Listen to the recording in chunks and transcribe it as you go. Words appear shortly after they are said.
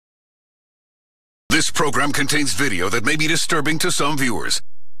This program contains video that may be disturbing to some viewers.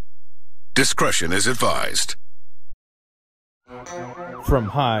 Discretion is advised. From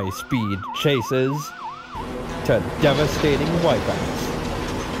high-speed chases to devastating wipeouts,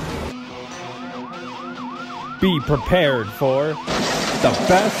 be prepared for the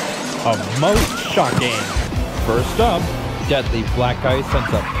best of most shocking. First up, deadly black ice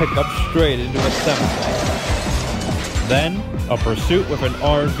sends a pickup straight into a semi. Then, a pursuit with an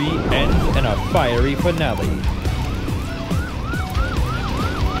RV ends in a fiery finale.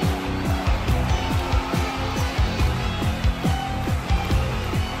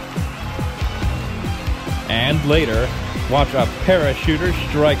 And later, watch a parachuter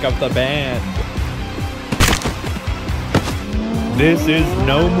strike up the band. This is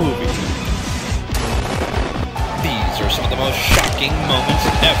no movie. These are some of the most shocking moments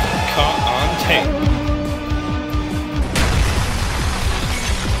ever caught on tape.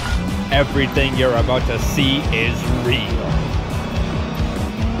 Everything you're about to see is real.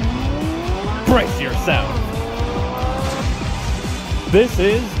 Brace yourself. This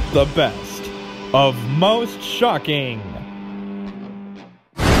is the best of most shocking.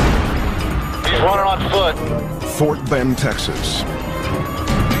 He's running on foot. Fort Bend, Texas.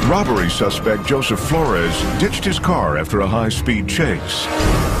 Robbery suspect Joseph Flores ditched his car after a high-speed chase.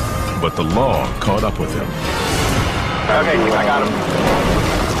 But the law caught up with him. Okay, I got him.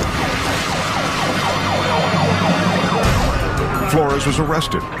 Flores was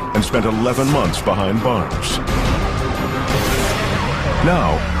arrested and spent 11 months behind bars.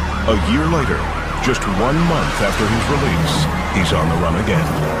 Now, a year later, just 1 month after his release, he's on the run again.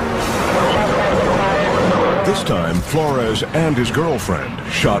 This time, Flores and his girlfriend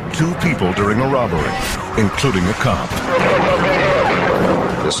shot 2 people during a robbery, including a cop.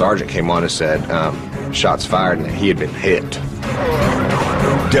 The sergeant came on and said, shots fired and he had been hit.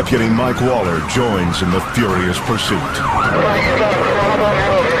 Deputy Mike Waller joins in the furious pursuit.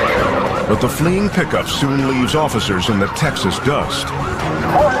 But the fleeing pickup soon leaves officers in the Texas dust.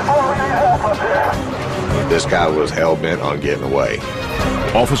 This guy was hell-bent on getting away.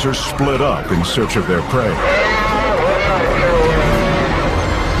 Officers split up in search of their prey.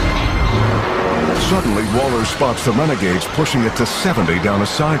 Suddenly, Waller spots the renegades pushing it to 70 down a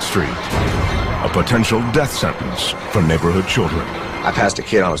side street. A potential death sentence for neighborhood children. I passed a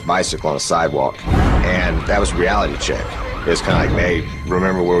kid on his bicycle on a sidewalk, and that was a reality check. It's kind of like, hey,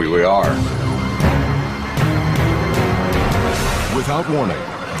 remember where we are. Without warning,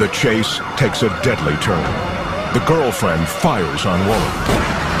 the chase takes a deadly turn. The girlfriend fires on Waller.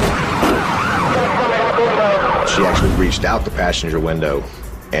 She actually reached out the passenger window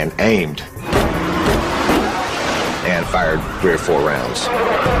and aimed and fired 3 or 4 rounds.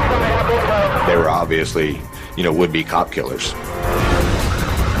 They were obviously, would-be cop killers.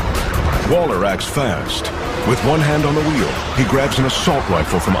 Waller acts fast. With one hand on the wheel, he grabs an assault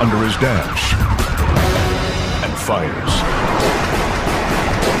rifle from under his dash and fires.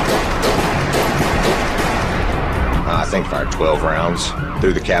 I think fired 12 rounds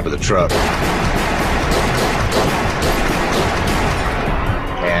through the cab of the truck.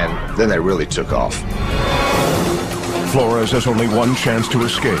 And then they really took off. Flores has only one chance to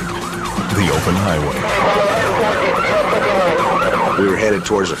escape, the open highway. We were headed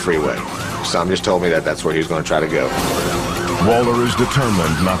towards the freeway. Some just told me that that's where he was going to try to go. Waller is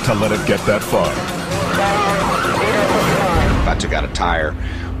determined not to let it get that far. If I took out a tire,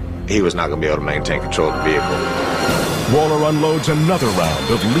 he was not going to be able to maintain control of the vehicle. Waller unloads another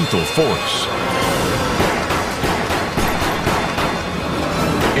round of lethal force.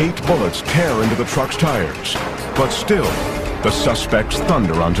 8 bullets tear into the truck's tires, but still, the suspects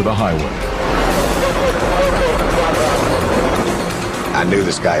thunder onto the highway. I knew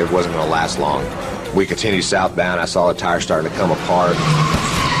this guy wasn't going to last long. We continued southbound. I saw the tire starting to come apart.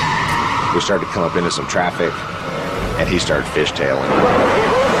 We started to come up into some traffic, and he started fishtailing.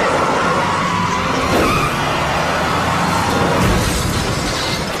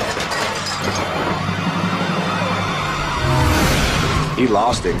 He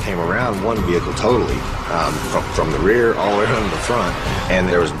lost it and came around one vehicle totally, from the rear all the way around the front. And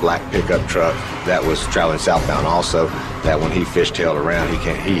there was a black pickup truck that was traveling southbound also, that when he fishtailed around,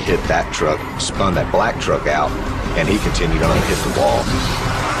 he hit that truck, spun that black truck out, and he continued on and hit the wall.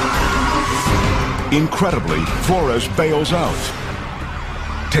 Incredibly, Flores bails out,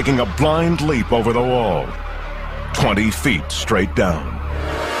 taking a blind leap over the wall, 20 feet straight down.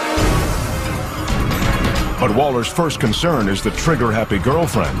 But Waller's first concern is the trigger-happy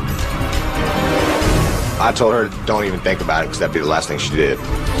girlfriend. I told her, don't even think about it, because that'd be the last thing she did.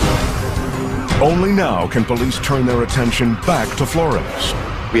 Only now can police turn their attention back to Flores.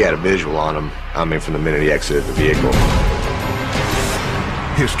 We had a visual on him, I mean, from the minute he exited the vehicle.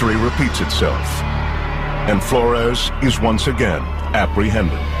 History repeats itself, and Flores is once again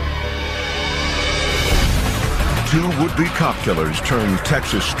apprehended. Two would-be cop killers turned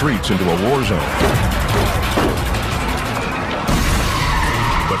Texas streets into a war zone.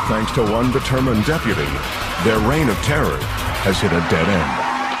 But thanks to one determined deputy, their reign of terror has hit a dead end.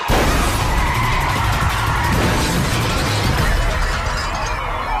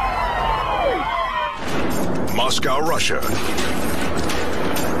 Moscow, Russia.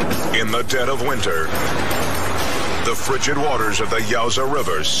 In the dead of winter, the frigid waters of the Yaouza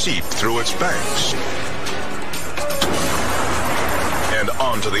River seep through its banks and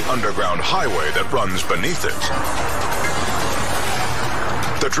onto the underground highway that runs beneath it.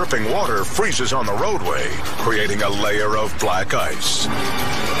 The dripping water freezes on the roadway, creating a layer of black ice.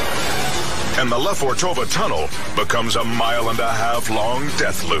 And the Lefortova Tunnel becomes a 1.5 mile long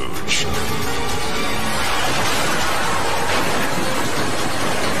death luge.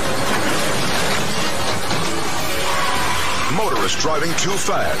 Motorists driving too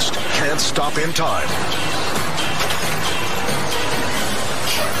fast can't stop in time.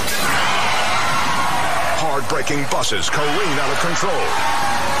 Hard-braking buses careen out of control.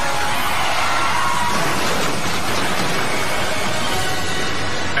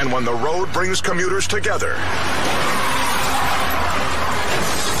 And when the road brings commuters together,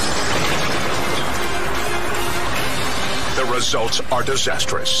 the results are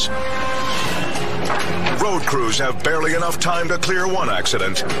disastrous. Road crews have barely enough time to clear one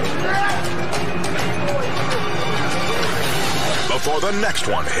accident before the next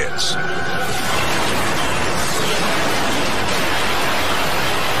one hits.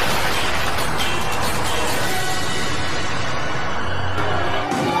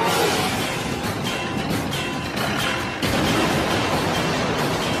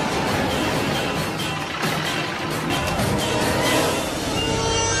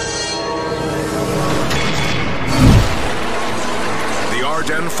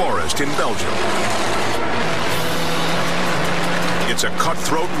 Forest in Belgium. It's a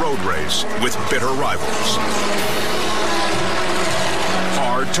cutthroat road race with bitter rivals.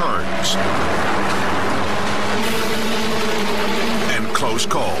 Hard turns and close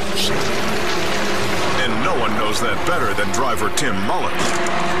calls. And no one knows that better than driver Tim Mullen.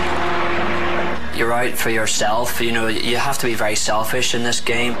 You're out for yourself, you know, you have to be very selfish in this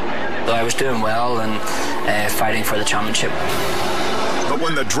game. Though I was doing well and fighting for the championship. But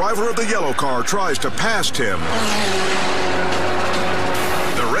when the driver of the yellow car tries to pass Tim,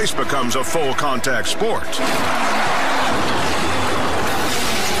 the race becomes a full contact sport.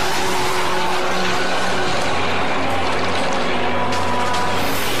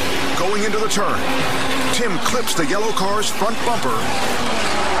 Going into the turn, Tim clips the yellow car's front bumper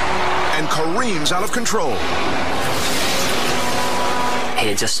and careens out of control. He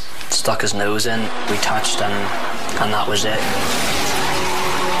had just stuck his nose in, we touched, and that was it.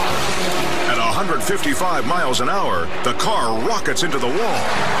 At 155 miles an hour, the car rockets into the wall.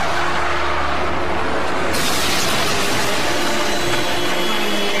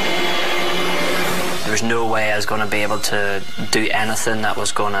 There was no way I was going to be able to do anything that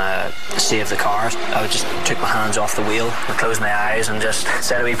was going to save the car. I just took my hands off the wheel, I closed my eyes and just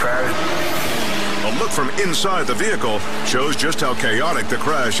said a wee prayer. A look from inside the vehicle shows just how chaotic the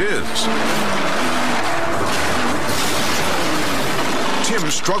crash is. Tim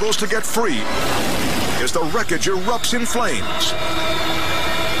struggles to get free as the wreckage erupts in flames.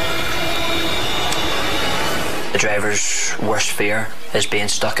 The driver's worst fear is being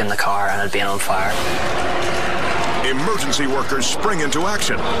stuck in the car and it being on fire. Emergency workers spring into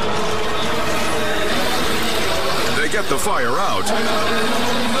action. They get the fire out.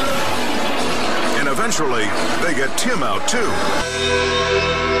 And eventually, they get Tim out too.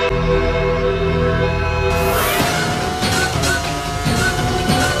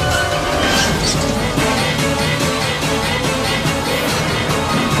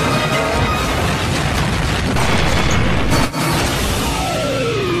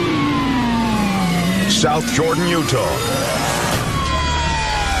 South Jordan, Utah.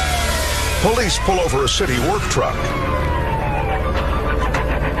 Police pull over a city work truck.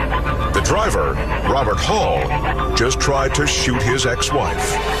 The driver, Robert Hall, just tried to shoot his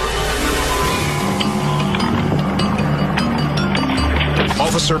ex-wife.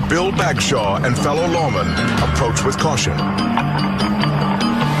 Officer Bill Bagshaw and fellow lawman approach with caution.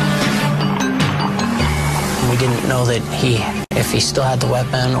 We didn't know that if he still had the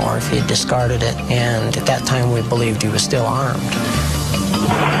weapon or if he had discarded it, and at that time we believed he was still armed. Just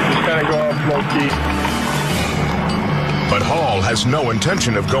kind of go off low key. But Hall has no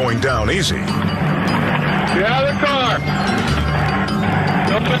intention of going down easy. Get out of the car!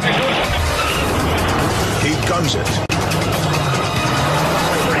 Don't let me go. He guns it.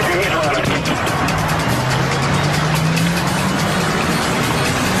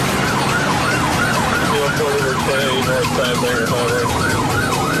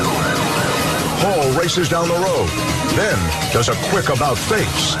 Hall races down the road, then does a quick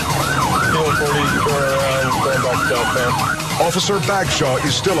about-face. Officer Bagshaw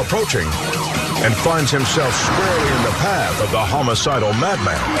is still approaching and finds himself squarely in the path of the homicidal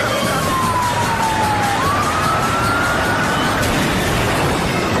madman.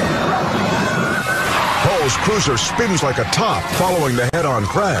 Hall's cruiser spins like a top following the head-on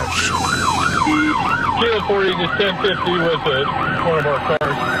crash. Kilo 40 to 1050 with one of our cars.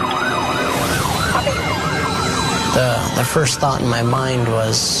 The first thought in my mind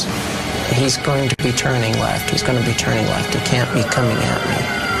was, he's going to be turning left. He's going to be turning left. He can't be coming at me.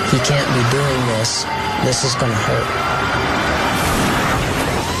 He can't be doing this. This is going to hurt.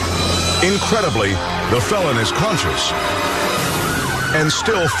 Incredibly, the felon is conscious and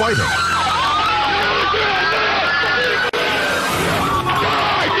still fighting.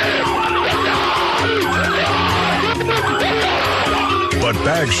 But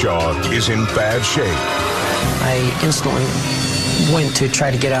Bagshaw is in bad shape. I instantly went to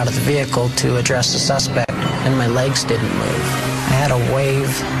try to get out of the vehicle to address the suspect, and my legs didn't move. I had a wave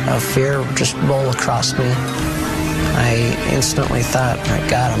of fear just roll across me. I instantly thought, my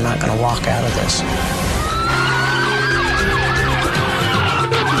God, I'm not going to walk out of this.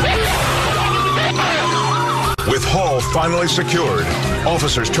 With Hall finally secured,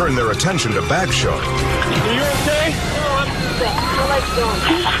 officers turn their attention to Bagshaw. Are you okay? My leg's gone.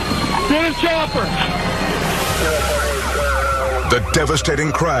 Get a chopper! The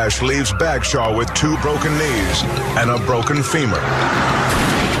devastating crash leaves Bagshaw with 2 broken knees and a broken femur.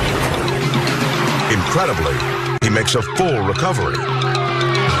 Incredibly, he makes a full recovery.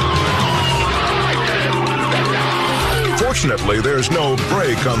 Fortunately, there's no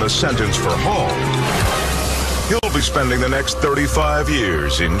break on the sentence for Hall. He'll be spending the next 35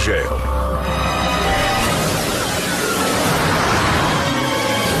 years in jail.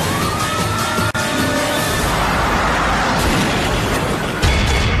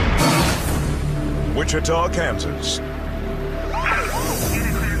 Wichita, Kansas.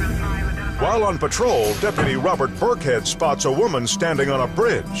 While on patrol, Deputy Robert Burkhead spots a woman standing on a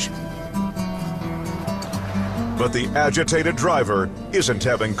bridge. But the agitated driver isn't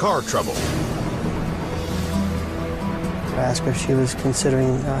having car trouble. I asked her if she was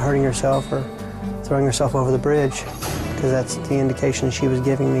considering hurting herself or throwing herself over the bridge, because that's the indication she was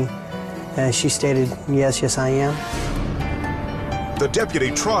giving me. And she stated, yes, I am. The deputy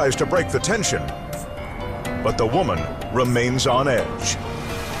tries to break the tension, but the woman remains on edge.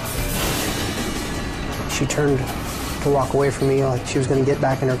 She turned to walk away from me like she was going to get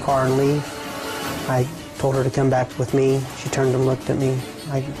back in her car and leave. I told her to come back with me. She turned and looked at me.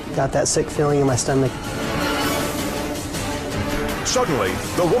 I got that sick feeling in my stomach. Suddenly,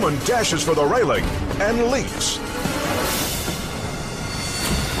 the woman dashes for the railing and leaps.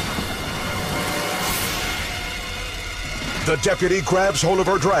 The deputy grabs hold of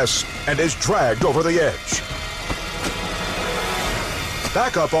her dress and is dragged over the edge.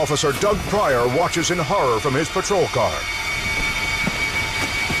 Backup officer Doug Pryor watches in horror from his patrol car.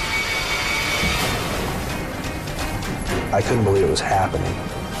 I couldn't believe it was happening.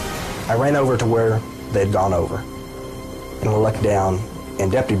 I ran over to where they'd gone over, and I looked down,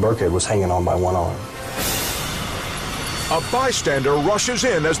 and Deputy Burkhead was hanging on by one arm. A bystander rushes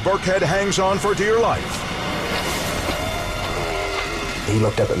in as Burkhead hangs on for dear life. He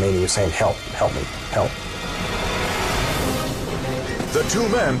looked up at me and he was saying, "Help, help me, help." The 2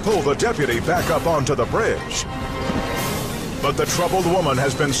 men pull the deputy back up onto the bridge. But the troubled woman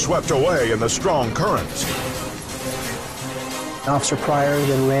has been swept away in the strong current. Officer Pryor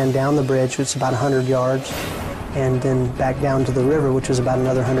then ran down the bridge, which is about 100 yards, and then back down to the river, which was about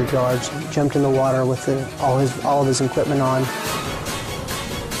another 100 yards, jumped in the water with all of his equipment on.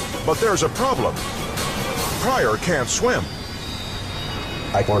 But there's a problem. Pryor can't swim.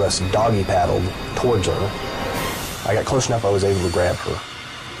 I more or less doggy paddled towards her. I got close enough I was able to grab her.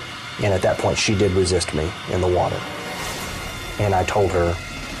 And at that point, she did resist me in the water. And I told her,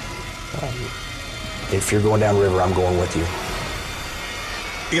 if you're going downriver, I'm going with you.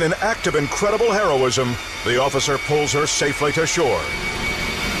 In an act of incredible heroism, the officer pulls her safely to shore.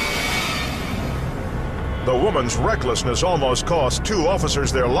 The woman's recklessness almost cost 2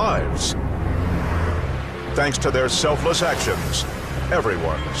 officers their lives. Thanks to their selfless actions,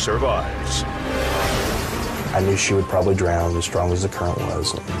 everyone survives. I knew she would probably drown as strong as the current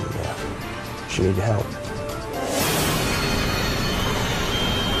was. And, yeah, she needed help.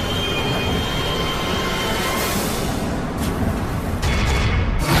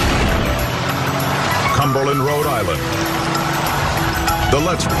 Cumberland, Rhode Island. The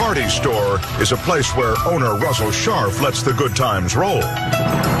Let's Party store is a place where owner Russell Scharf lets the good times roll.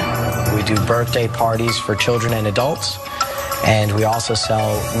 We do birthday parties for children and adults, and we also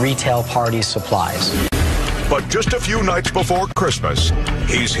sell retail party supplies. But just a few nights before Christmas,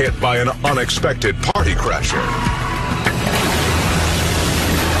 he's hit by an unexpected party crasher.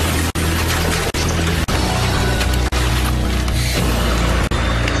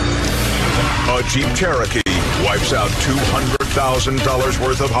 A Jeep Cherokee wipes out $200,000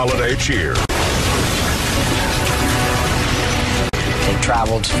 worth of holiday cheer. They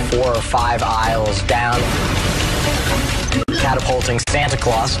traveled 4 or 5 aisles down, catapulting Santa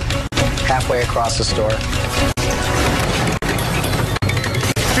Claus halfway across the store.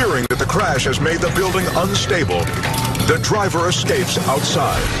 Fearing that the crash has made the building unstable, the driver escapes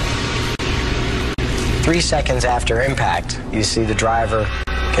outside. 3 seconds after impact, you see the driver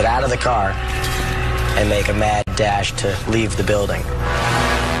get out of the car and make a mad dash to leave the building.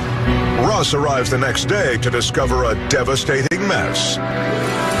 Russ arrives the next day to discover a devastating mess.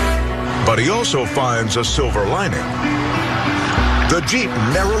 But he also finds a silver lining. The Jeep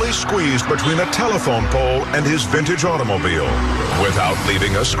narrowly squeezed between a telephone pole and his vintage automobile without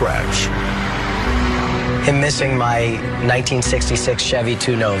leaving a scratch. Him missing my 1966 Chevy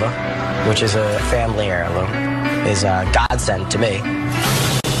 2 Nova, which is a family heirloom, is a godsend to me.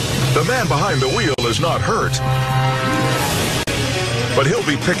 The man behind the wheel is not hurt, but he'll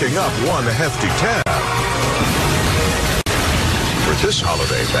be picking up one hefty tab for this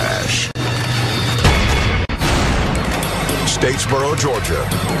holiday bash. Statesboro, Georgia.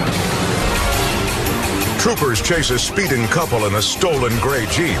 Troopers chase a speeding couple in a stolen gray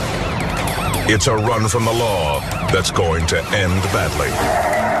Jeep. It's a run from the law that's going to end badly.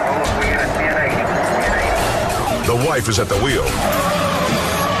 The wife is at the wheel,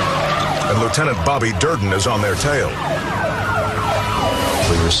 and Lieutenant Bobby Durden is on their tail.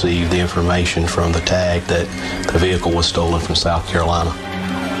 We received the information from the tag that the vehicle was stolen from South Carolina.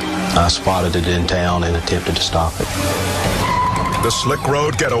 I spotted it in town and attempted to stop it. The slick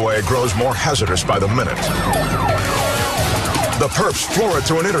road getaway grows more hazardous by the minute. The perps floor it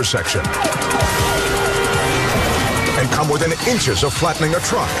to an intersection and come within inches of flattening a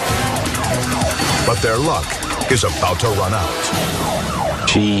truck. But their luck is about to run out.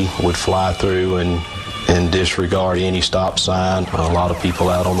 She would fly through and disregard any stop sign. A lot of people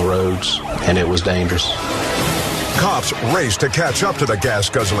out on the roads, and it was dangerous. Cops race to catch up to the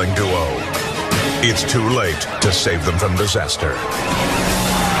gas-guzzling duo. It's too late to save them from disaster.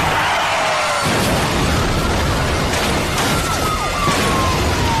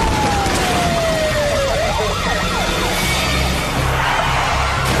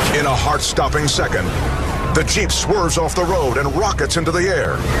 In a heart-stopping second, the Jeep swerves off the road and rockets into the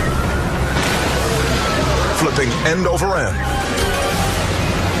air, flipping end over end.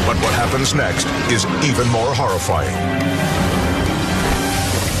 But what happens next is even more horrifying.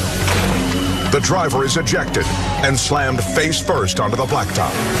 The driver is ejected and slammed face first onto the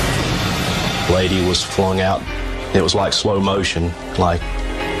blacktop. Lady was flung out. It was like slow motion, like,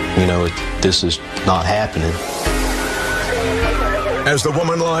 you know, this is not happening. As the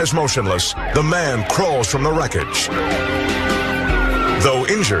woman lies motionless, the man crawls from the wreckage. Though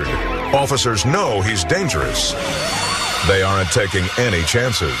injured, officers know he's dangerous. They aren't taking any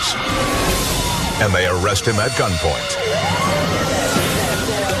chances, and they arrest him at gunpoint.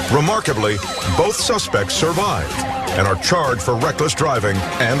 Remarkably, both suspects survived and are charged for reckless driving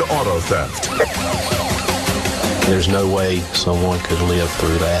and auto theft. There's no way someone could live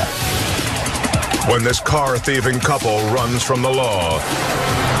through that. When this car-thieving couple runs from the law,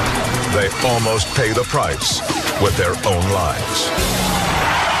 they almost pay the price with their own lives.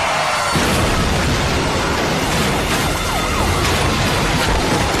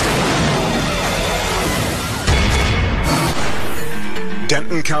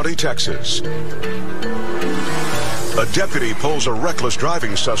 Denton County, Texas. A deputy pulls a reckless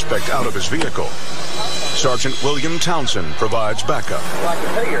driving suspect out of his vehicle. Sergeant William Townsend provides backup.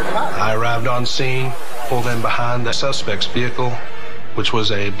 I arrived on scene, pulled in behind the suspect's vehicle, which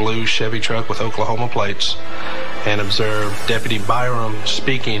was a blue Chevy truck with Oklahoma plates, and observed Deputy Byram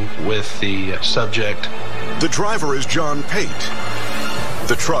speaking with the subject. The driver is John Pate.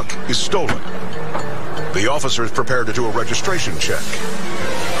 The truck is stolen. The officer is prepared to do a registration check.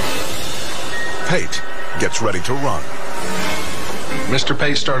 Pate gets ready to run. Mr.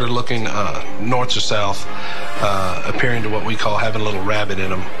 Pate started looking north to south, appearing to what we call having a little rabbit in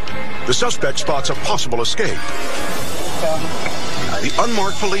him. The suspect spots a possible escape. The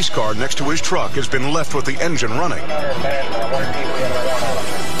unmarked police car next to his truck has been left with the engine running.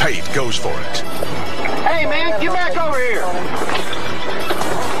 Pate goes for it. Hey, man, get back over here.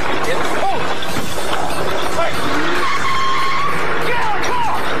 Get out of the car! Get out of the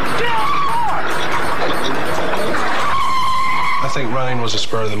car! I think running was a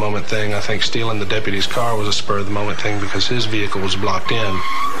spur-of-the-moment thing. I think stealing the deputy's car was a spur-of-the-moment thing because his vehicle was blocked in.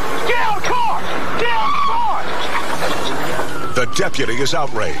 Get out of the car! Get out of the car! The deputy is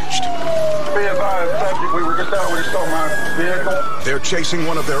outraged. Be advised, subject, we were just out, we stole my vehicle. They're chasing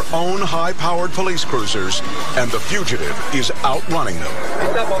one of their own high-powered police cruisers, and the fugitive is outrunning them.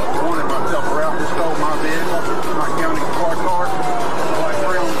 I wanted myself around, just stole my vehicle, my county car, like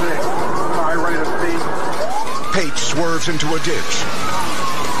 3 on 6, high rate of speed. Pate swerves into a ditch.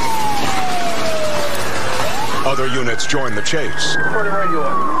 Other units join the chase. Turn the radio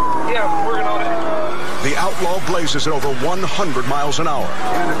up. Yeah, working on it. The outlaw blazes at over 100 miles an hour.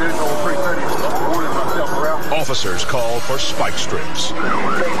 Individual 330, wanted myself around. Officers call for spike strips.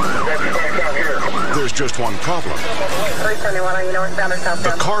 There's just one problem.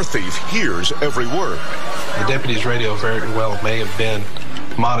 The car thief hears every word. The deputy's radio very well may have been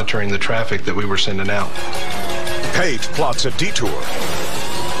monitoring the traffic that we were sending out. Pate plots a detour.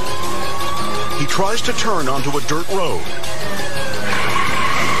 He tries to turn onto a dirt road.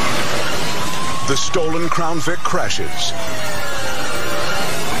 The stolen Crown Vic crashes.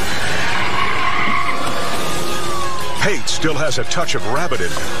 Pate still has a touch of rabbit in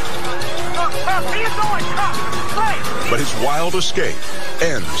him. But his wild escape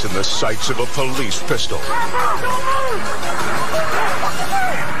ends in the sights of a police pistol.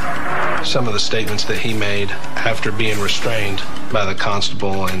 Some of the statements that he made after being restrained by the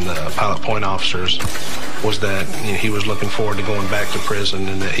constable and the Pilot Point officers was that he was looking forward to going back to prison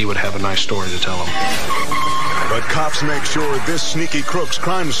and that he would have a nice story to tell them. But cops make sure this sneaky crook's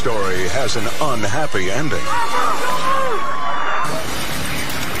crime story has an unhappy ending.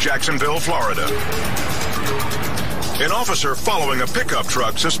 Jacksonville, Florida. An officer following a pickup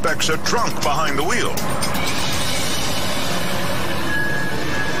truck suspects a drunk behind the wheel.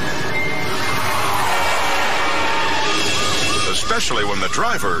 Especially when the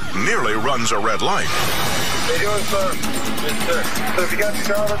driver nearly runs a red light. How you doing, sir? Yes, sir. So have you got your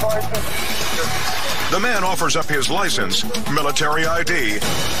driver's license? Yes. The man offers up his license, military ID,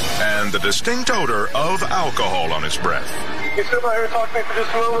 and the distinct odor of alcohol on his breath. You step out here and talk to me for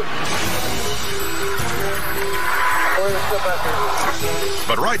just a moment?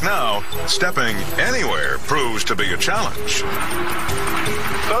 But right now, stepping anywhere proves to be a challenge.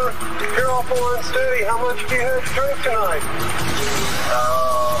 Sir, you're awful unsteady. How much do you have to drink tonight?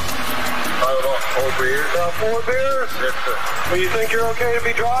 About 4 beers. About 4 beers? Yes, sir. Well, you think you're okay to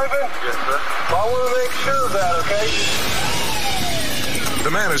be driving? Yes, sir. Well, I want to make sure of that, okay?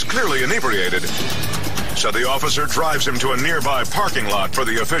 The man is clearly inebriated, so the officer drives him to a nearby parking lot for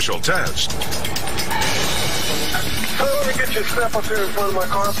the official test. So let me get you a step up here in front of my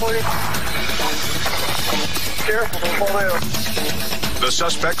car, please. Careful, don't fall down. The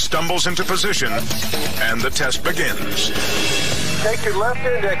suspect stumbles into position, and the test begins. Take your left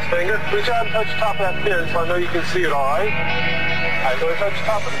index finger, reach out and touch the top of that pin so I know you can see it, all right? All right, go touch the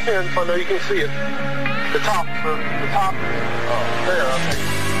top of the pin so I know you can see it. The top. There,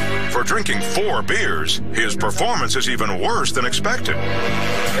 okay. For drinking 4 beers, his performance is even worse than expected.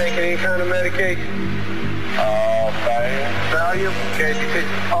 Taking any kind of medication? Valium? Okay, you take,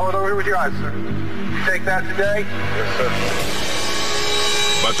 hold it over here with your eyes, sir. You take that today? Yes, sir.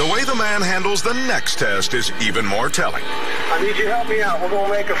 But the way the man handles the next test is even more telling. I need you to help me out. We're going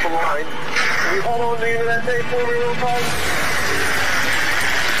to make it from line. Can you hold on to the end of that tape for me real tight?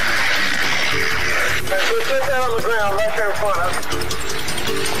 Okay, so sit that on the ground right there in front of us.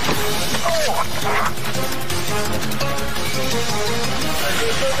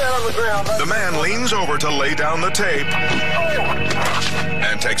 The man leans over to lay down the tape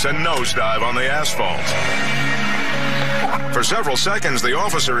and takes a nosedive on the asphalt. For several seconds, the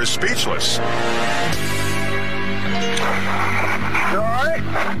officer is speechless. You all right?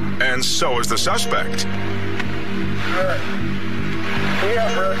 And so is the suspect. Good. We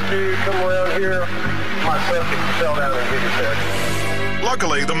have rescue, come around here. My subject fell down and hit his head.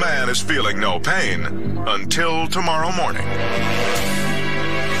 Luckily, the man is feeling no pain until tomorrow morning.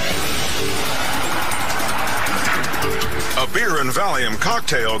 A beer and Valium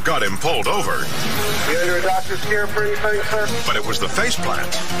cocktail got him pulled over. You under a doctor's care for anything, sir? But it was the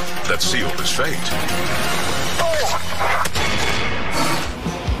faceplant that sealed his fate.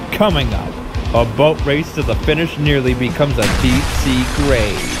 Coming up, a boat race to the finish nearly becomes a deep-sea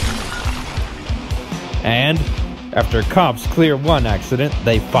grave. And after cops clear one accident,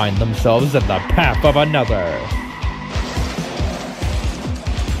 they find themselves in the path of another.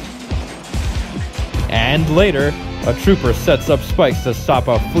 And later, a trooper sets up spikes to stop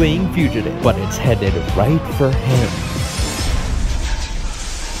a fleeing fugitive, but it's headed right for him.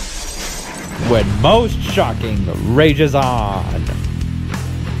 When Most Shocking rages on.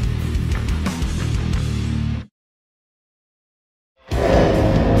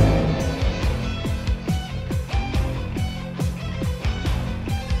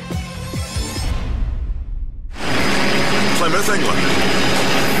 Plymouth, England.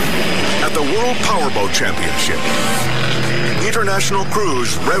 At the World Powerboat Championship, international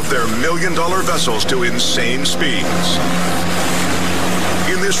crews rev their million-dollar vessels to insane speeds.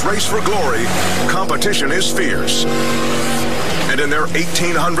 In this race for glory, competition is fierce. And in their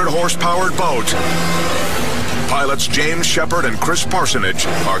 1,800 horsepowered boat, pilots James Shepard and Chris Parsonage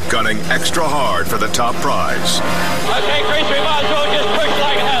are gunning extra hard for the top prize. Okay, Chris, we might as well just push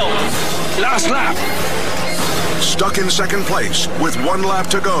like hell. Last lap. Stuck in second place with 1 lap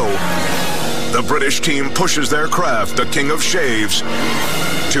to go, the British team pushes their craft, the King of Shaves,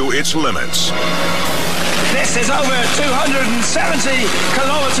 to its limits. This is over 270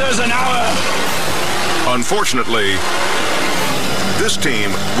 kilometers an hour. Unfortunately, this team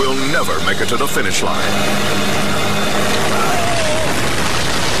will never make it to the finish line.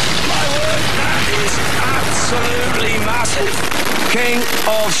 My word, that is absolutely massive. King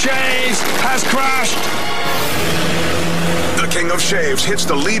of Shaves has crashed. The King of Shaves hits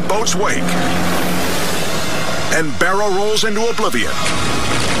the lead boat's wake and barrel rolls into oblivion.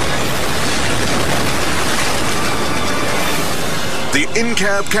 The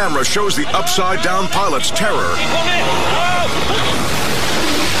in-cab camera shows the upside-down pilot's terror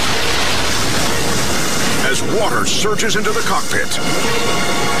as water surges into the cockpit.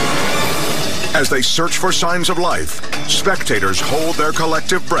 As they search for signs of life, spectators hold their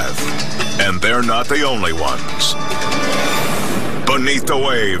collective breath, and they're not the only ones. Beneath the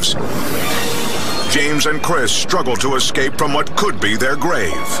waves, James and Chris struggle to escape from what could be their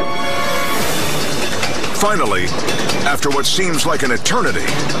grave. Finally, after what seems like an eternity,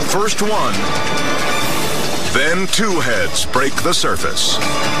 first one, then 2 heads break the surface.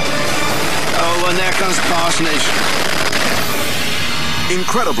 Oh, and there comes Parsonage.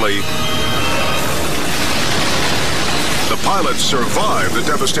 Incredibly, the pilots survived the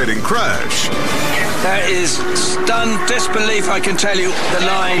devastating crash. There is stunned disbelief, I can tell you. The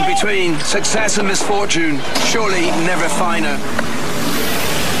line between success and misfortune, surely never finer.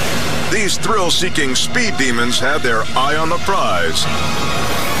 These thrill-seeking speed demons had their eye on the prize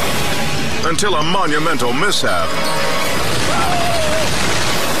until a monumental mishap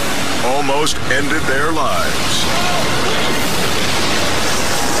almost ended their lives.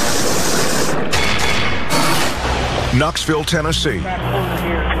 Knoxville, Tennessee.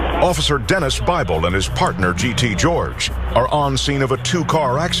 Officer Dennis Bible and his partner, G.T. George, are on scene of a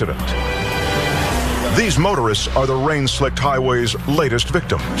 2-car accident. These motorists are the rain-slicked highway's latest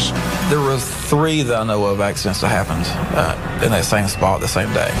victims. There were 3 that I know of accidents that happened in that same spot the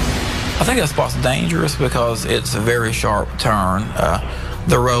same day. I think that spot's dangerous because it's a very sharp turn.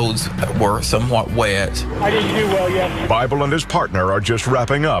 The roads were somewhat wet. I didn't do well yet. Bible and his partner are just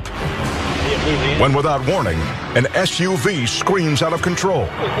wrapping up when, without warning, an SUV screams out of control.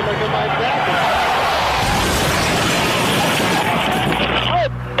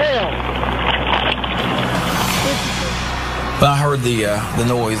 When I heard the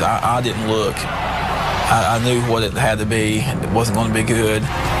noise, I didn't look. I knew what it had to be. It wasn't going to be good.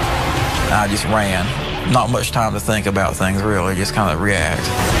 I just ran. Not much time to think about things, really. Just kind of react.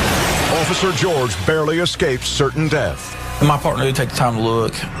 Officer George barely escapes certain death. My partner didn't take the time to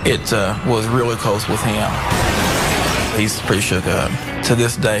look. It was really close with him. He's pretty shook up. To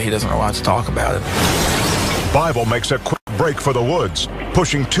this day, he doesn't know why to talk about it. Bible makes a quick break for the woods,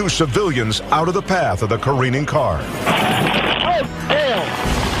 pushing 2 civilians out of the path of the careening car.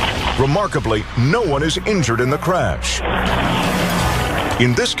 Remarkably, no one is injured in the crash.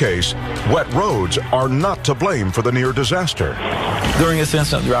 In this case, wet roads are not to blame for the near disaster. During this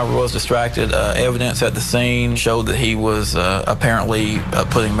incident, the driver was distracted. Evidence at the scene showed that he was apparently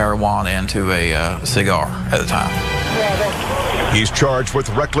putting marijuana into a cigar at the time. He's charged with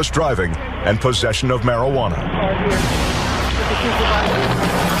reckless driving and possession of marijuana.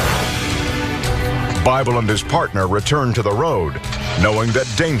 Bible and his partner return to the road, knowing that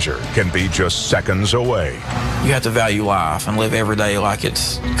danger can be just seconds away. You have to value life and live every day like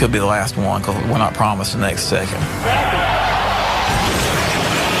it could be the last one, because we're not promised the next second.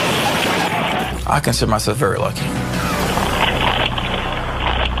 I consider myself very lucky.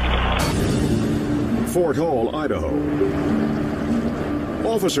 Fort Hall, Idaho.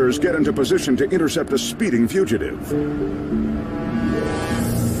 Officers get into position to intercept a speeding fugitive.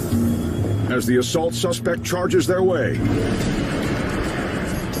 As the assault suspect charges their way,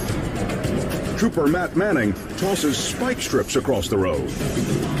 Trooper Matt Manning tosses spike strips across the road.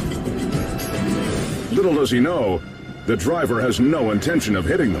 Little does he know, the driver has no intention of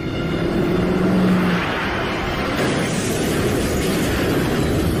hitting them.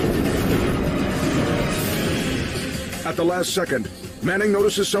 At the last second, Manning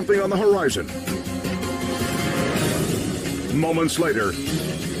notices something on the horizon. Moments later,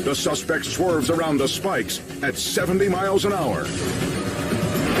 the suspect swerves around the spikes at 70 miles an hour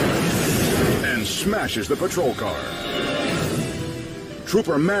and smashes the patrol car.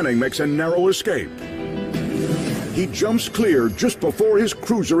 Trooper Manning makes a narrow escape. He jumps clear just before his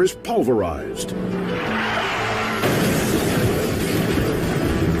cruiser is pulverized.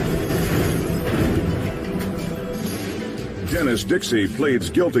 Dennis Dixie pleads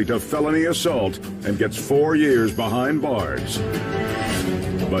guilty to felony assault and gets 4 years behind bars.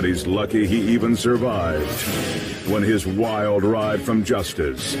 But he's lucky he even survived when his wild ride from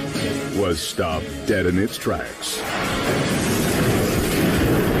justice was stopped dead in its tracks.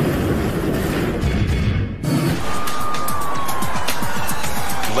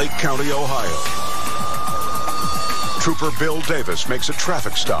 Lake County, Ohio. Trooper Bill Davis makes a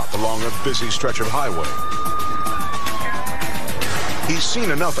traffic stop along a busy stretch of highway. He's seen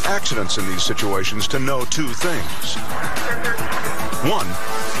enough accidents in these situations to know two things. One,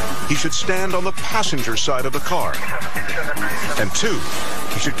 he should stand on the passenger side of the car. And two,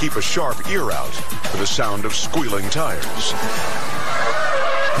 he should keep a sharp ear out for the sound of squealing tires.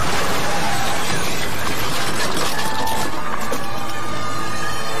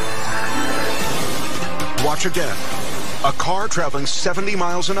 Watch again. A car traveling 70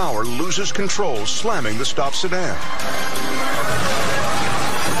 miles an hour loses control, slamming the stopped sedan.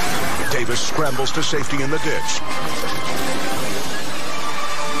 Davis scrambles to safety in the ditch.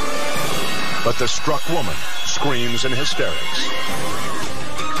 But the struck woman screams in hysterics.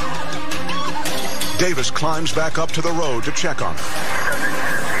 Davis climbs back up to the road to check on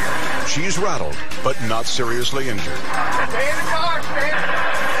her. She's rattled, but not seriously injured. Stay in the car, stay in the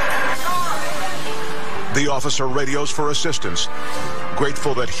car. The officer radios for assistance,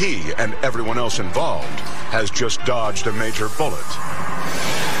 grateful that he and everyone else involved has just dodged a major bullet.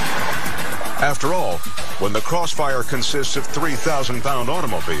 After all, when the crossfire consists of 3,000-pound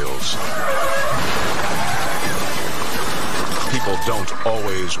automobiles, people don't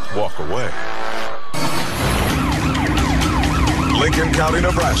always walk away. Lincoln County,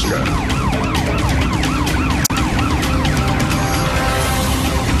 Nebraska.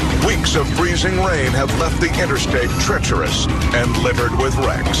 Weeks of freezing rain have left the interstate treacherous and littered with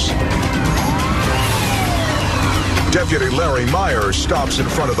wrecks. Deputy Larry Myers stops in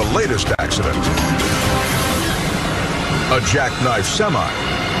front of the latest accident. A jackknife semi.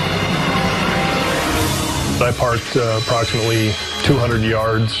 I parked approximately 200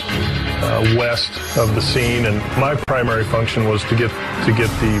 yards west of the scene, and my primary function was to get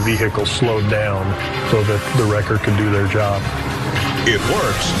the vehicle slowed down so that the wrecker could do their job. It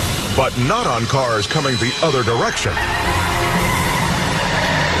works, but not on cars coming the other direction.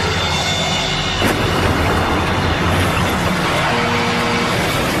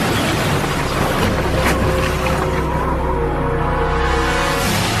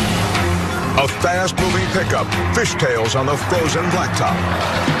 A fast-moving pickup fishtails on the frozen blacktop.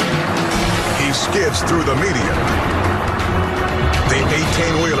 He skids through the median. The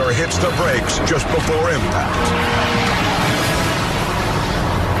 18-wheeler hits the brakes just before impact.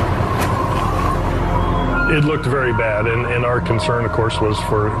 It looked very bad, and our concern, of course, was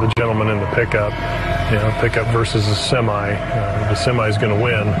for the gentleman in the pickup. You know, pickup versus a semi. The semi is going to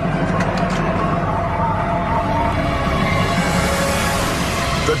win.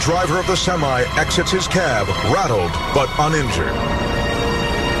 The driver of the semi exits his cab, rattled but uninjured.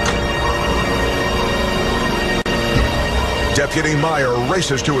 Deputy Meyer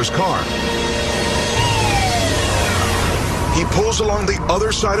races to his car. He pulls along the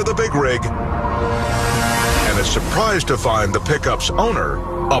other side of the big rig and is surprised to find the pickup's owner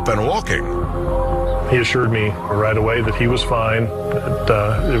up and walking. He assured me right away that he was fine,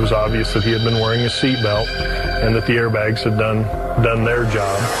 that it was obvious that he had been wearing a seatbelt, and that the airbags had done their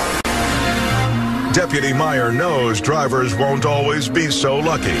job. Deputy Meyer knows drivers won't always be so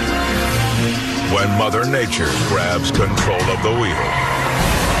lucky when Mother Nature grabs control of the wheel.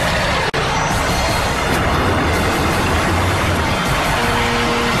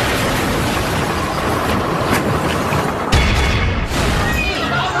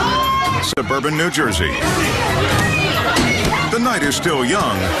 suburban New Jersey. The night is still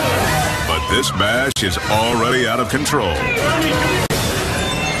young, but this bash is already out of control.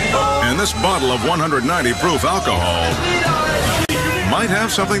 And this bottle of 190 proof alcohol might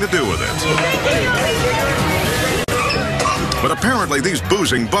have something to do with it. But apparently these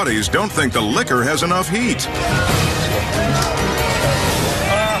boozing buddies don't think the liquor has enough heat.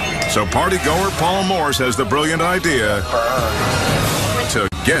 So party-goer Paul Morse has the brilliant idea to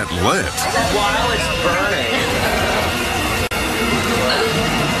get lit. While it's burning.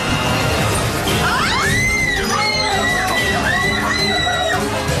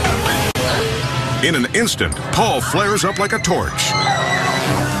 In an instant, Paul flares up like a torch.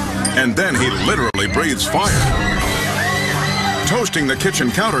 And then he literally breathes fire, toasting the kitchen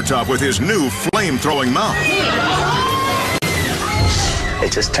countertop with his new flame-throwing mouth.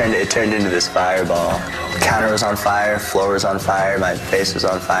 It turned into this fireball. The counter was on fire, floor was on fire, my face was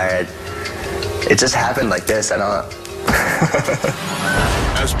on fire. It just happened like this, I don't know.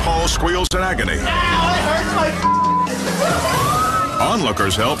 As Paul squeals in agony.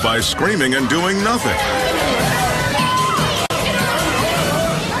 Onlookers help by screaming and doing nothing.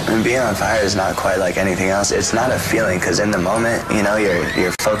 And being on fire is not quite like anything else. It's not a feeling, because in the moment, you know,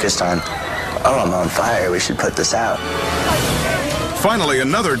 you're focused on, oh, I'm on fire, we should put this out. Finally,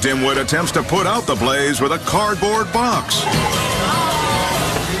 another dimwit attempts to put out the blaze with a cardboard box,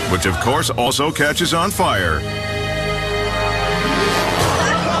 which of course also catches on fire.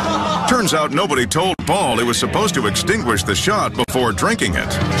 Turns out nobody told Paul he was supposed to extinguish the shot before drinking it.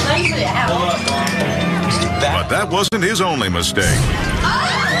 But that wasn't his only mistake.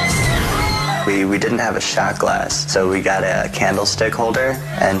 We didn't have a shot glass, so we got a candlestick holder,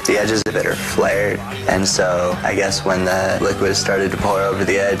 and the edges of it are flared. And so I guess when the liquid started to pour over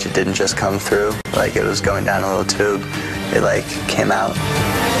the edge, it didn't just come through like it was going down a little tube. It like came out.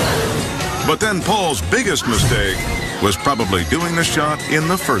 But then Paul's biggest mistake was probably doing the shot in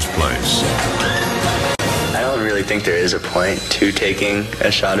the first place. I don't really think there is a point to taking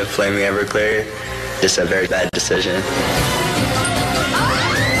a shot of Flaming Everclear. Just a very bad decision.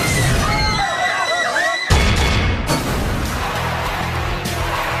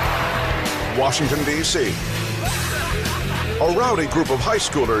 Washington, D.C. A rowdy group of high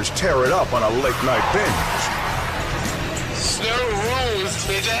schoolers tear it up on a late-night binge. Snow rolls,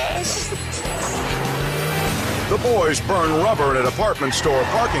 bitch ass. The boys burn rubber in a department store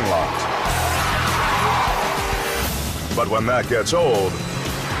parking lot. But when that gets old,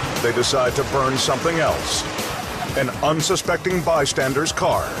 they decide to burn something else. An unsuspecting bystander's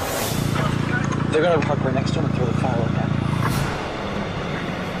car. They're going to park right next to him and throw the fire like that.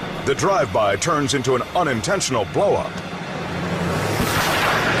 The drive-by turns into an unintentional blow-up.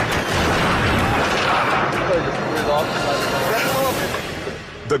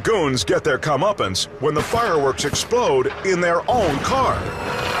 The goons get their comeuppance when the fireworks explode in their own car.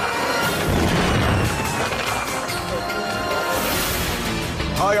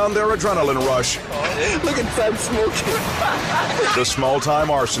 High on their adrenaline rush, Look at that smoking. the small-time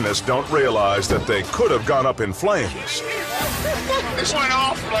arsonists don't realize that they could have gone up in flames. This went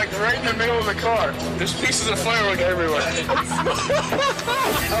off like right in the middle of the car. There's pieces of firework everywhere.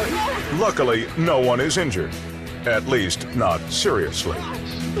 Luckily, no one is injured. At least, not seriously.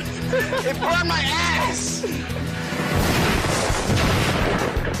 It burned my ass!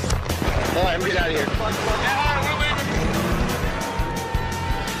 All right, I'm getting out of here.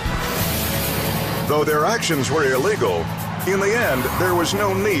 Though their actions were illegal, in the end, there was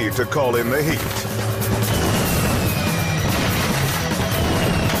no need to call in the heat.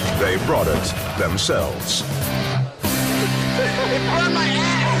 They brought it themselves. It burned my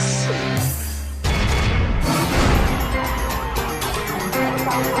ass!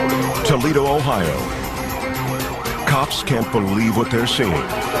 Toledo, Ohio. Cops can't believe what they're seeing.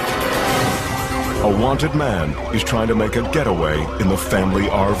 A wanted man is trying to make a getaway in the family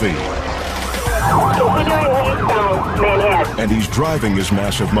RV. And he's driving his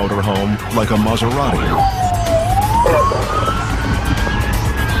massive motorhome like a Maserati.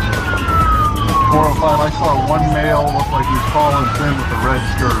 405, I saw one male look like he was falling thin with a red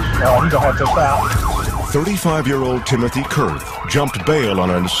skirt. Oh, you don't have to stop. 35-year-old Timothy Kurth jumped bail on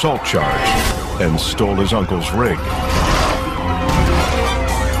an assault charge and stole his uncle's rig.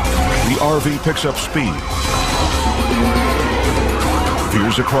 The RV picks up speed,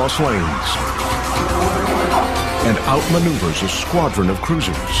 veers across lanes, and outmaneuvers a squadron of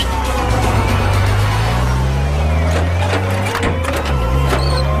cruisers.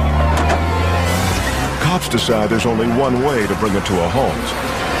 Cops decide there's only one way to bring it to a halt.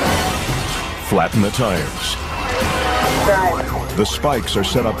 Flatten the tires. Drive. The spikes are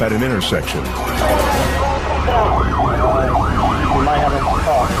set up at an intersection. We might have a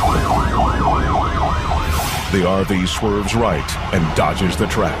car. The RV swerves right and dodges the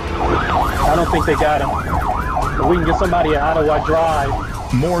trap. I don't think they got him. If we can get somebody out of our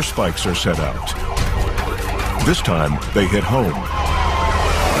drive. More spikes are set out. This time, they hit home.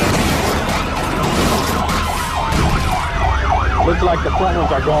 Looks like the front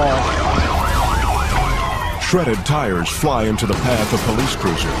ones are gone. Shredded tires fly into the path of police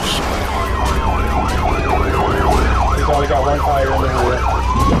cruisers. He's only got one tire in the rear.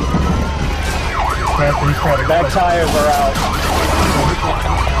 Back tires are out.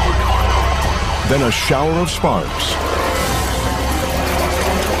 Then a shower of sparks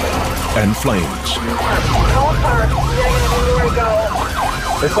and flames.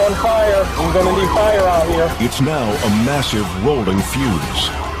 It's on fire. We're going to need fire out here. It's now a massive rolling fuse.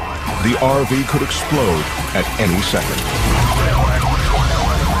 The RV could explode at any second.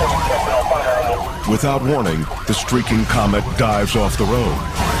 Without warning, the streaking Comet dives off the road.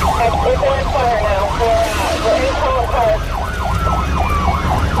 It's on fire now. We're in Park.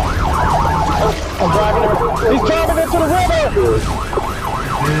 I'm driving it. He's driving into the river!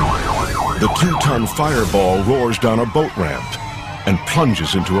 The 2-ton fireball roars down a boat ramp and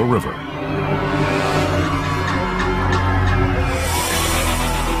plunges into a river.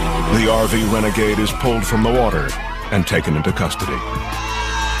 The RV renegade is pulled from the water and taken into custody.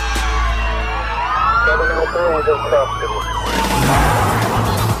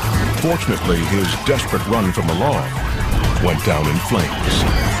 Fortunately, his desperate run from the law went down in flames.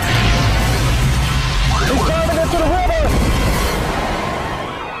 He's driving into the river!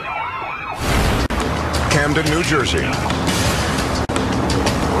 Camden, New Jersey.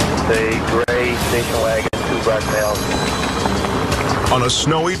 A gray station wagon, 2 black males. On a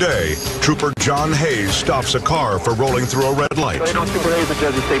snowy day, Trooper John Hayes stops a car for rolling through a red light. Trooper Hayes, the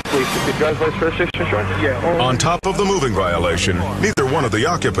Jersey State Police. Your driver's license registration insurance? Yeah. On top of the moving violation, neither one of the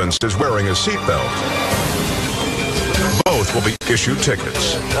occupants is wearing a seatbelt. Both will be issued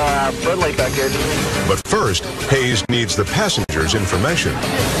tickets. Red light back here. But first, Hayes needs the passenger's information.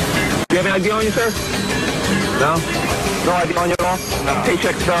 Do you have any ID on you, sir? No? No ID on you at all? No.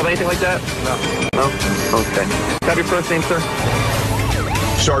 Paycheck stub, anything like that? No. No? Okay. Have your first name, sir?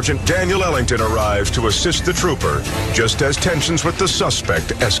 Sergeant Daniel Ellington arrives to assist the trooper just as tensions with the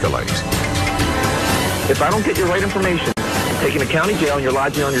suspect escalate. If I don't get your right information, I'm taking to county jail and you're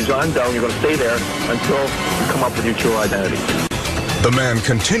lodging on your John Doe and you're going to stay there until you come up with your true identity. The man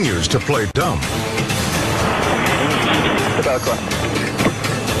continues to play dumb. Step out of the car.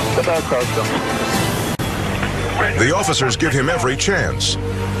 Step out of the car, sir. The officers give him every chance.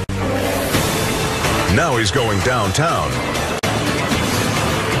 Now he's going downtown.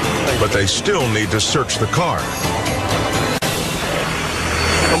 But they still need to search the car.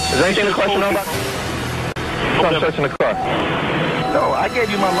 Is there anything to question about? I'm searching the car. No, I gave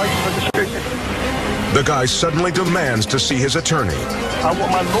you my license registration. The guy suddenly demands to see his attorney. I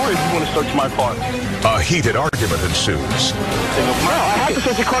want my lawyer if you want to search my car. A heated argument ensues. No, I have to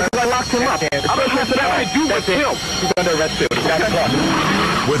search your car because I locked him up. I'm not sure that I do with him. He's under arrest too.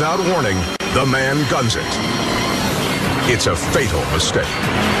 Without warning, the man guns it. It's a fatal mistake.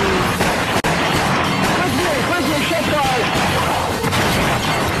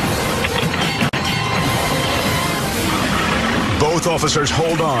 Both officers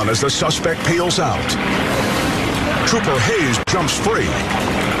hold on as the suspect peels out. Trooper Hayes jumps free.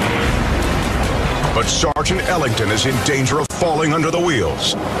 But Sergeant Ellington is in danger of falling under the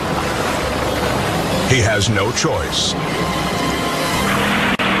wheels. He has no choice.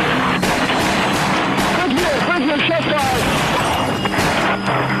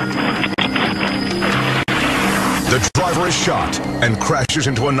 The driver is shot and crashes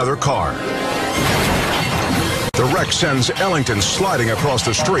into another car. The wreck sends Ellington sliding across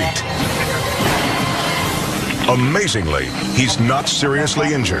the street. Amazingly, he's not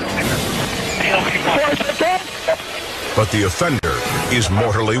seriously injured. But the offender is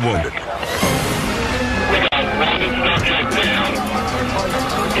mortally wounded.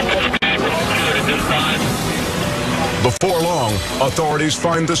 Before long, authorities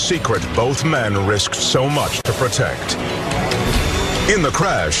find the secret both men risked so much to protect. In the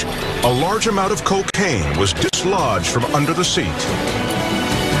crash, a large amount of cocaine was dislodged from under the seat.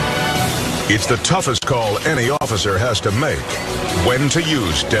 It's the toughest call any officer has to make: when to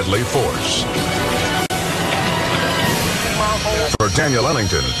use deadly force. For Daniel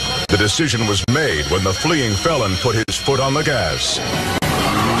Ellington, the decision was made when the fleeing felon put his foot on the gas.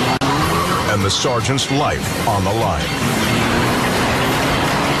 And the sergeant's life on the line.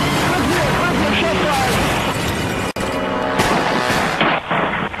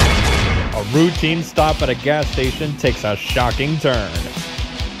 routine stop at a gas station takes a shocking turn.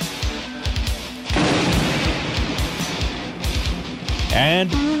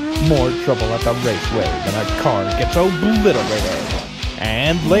 And more trouble at the raceway when a car gets obliterated.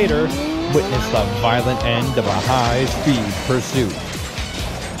 And later, witness the violent end of a high-speed pursuit.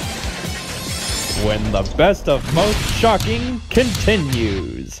 When the best of most shocking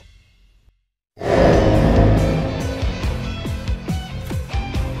continues.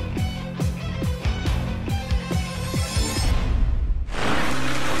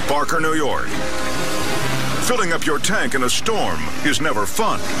 Barker, New York. Filling up your tank in a storm is never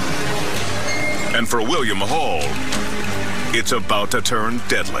fun. And for William Hall, it's about to turn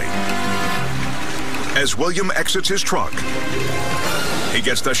deadly. As William exits his truck, he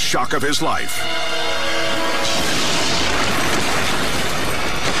gets the shock of his life.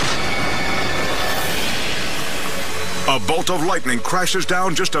 A bolt of lightning crashes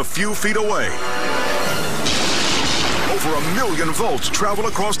down just a few feet away. Over 1 million volts travel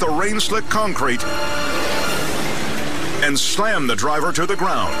across the rain-slick concrete and slam the driver to the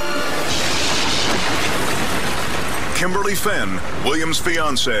ground. Kimberly Fenn, William's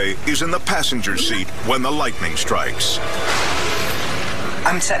fiancée, is in the passenger seat when the lightning strikes.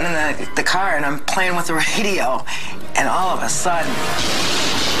 I'm sitting in the car and I'm playing with the radio, and all of a sudden,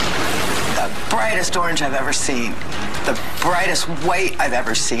 the brightest orange I've ever seen, the brightest white I've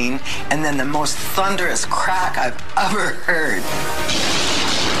ever seen, and then the most thunderous crack I've ever heard.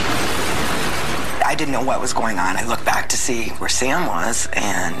 I didn't know what was going on. I looked back to see where Sam was,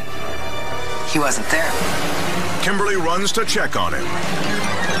 and he wasn't there. Kimberly runs to check on him.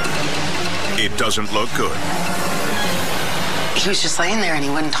 It doesn't look good. He was just laying there and he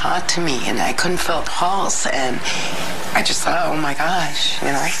wouldn't talk to me, and I couldn't feel a pulse, and I just thought, oh my gosh, you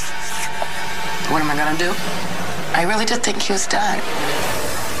know, what am I gonna do? I really did think he was dead.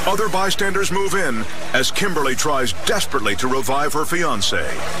 Other bystanders move in as Kimberly tries desperately to revive her fiancé.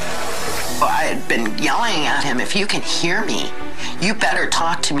 I had been yelling at him, if you can hear me, you better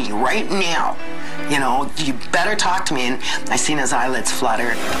talk to me right now. You know, you better talk to me. And I seen his eyelids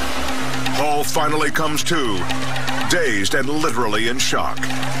flutter. Hall finally comes to, dazed and literally in shock.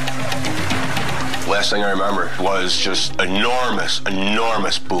 Last thing I remember was just enormous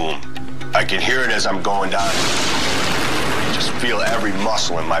boom. I can hear it as I'm going down. Just feel every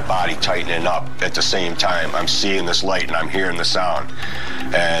muscle in my body tightening up at the same time. I'm seeing this light and I'm hearing the sound.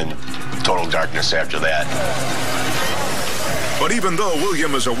 And total darkness after that. But even though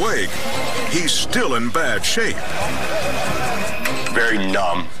William is awake, he's still in bad shape. Very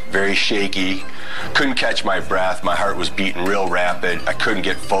numb, very shaky. Couldn't catch my breath. My heart was beating real rapid. I couldn't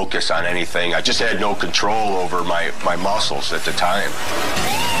get focus on anything. I just had no control over my muscles at the time.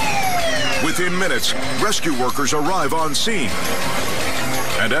 Within minutes, rescue workers arrive on scene.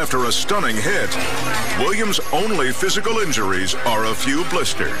 And after a stunning hit, William's only physical injuries are a few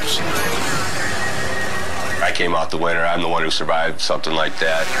blisters. I came out the winner. I'm the one who survived something like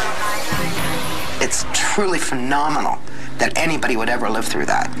that. It's truly phenomenal that anybody would ever live through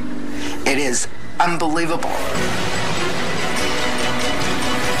that. It is unbelievable.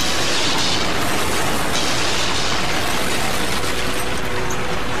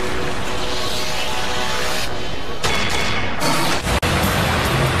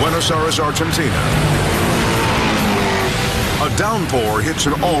 Buenos Aires, Argentina. A downpour hits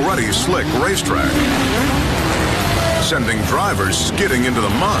an already slick racetrack, sending drivers skidding into the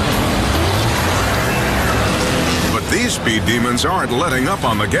mud. But these speed demons aren't letting up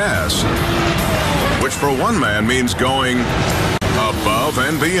on the gas, which for one man means going above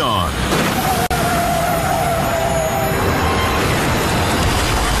and beyond.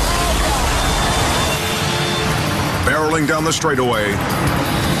 Barreling down the straightaway,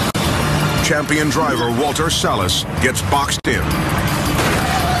 champion driver Walter Salas gets boxed in.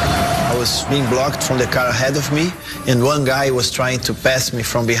 I was being blocked from the car ahead of me, and one guy was trying to pass me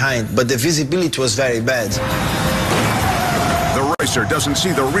from behind, but the visibility was very bad. The racer doesn't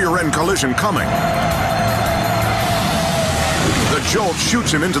see the rear-end collision coming. The jolt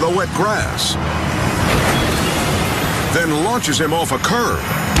shoots him into the wet grass, then launches him off a curb.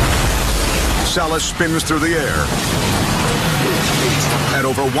 Salas spins through the air at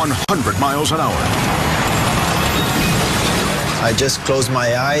over 100 miles an hour. I just closed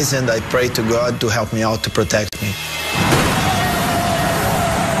my eyes and I prayed to God to help me out, to protect me.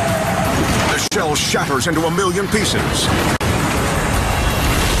 The shell shatters into 1 million pieces.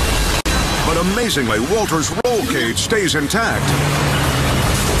 But amazingly, Walter's roll cage stays intact.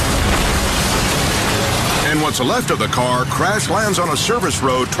 And what's left of the car crash lands on a service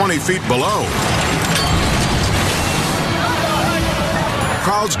road 20 feet below.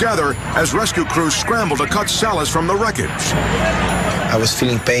 Crowds gather as rescue crews scramble to cut Salas from the wreckage. I was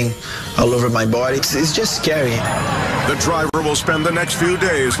feeling pain all over my body. It's just scary. The driver will spend the next few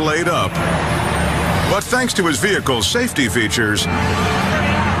days laid up. But thanks to his vehicle's safety features,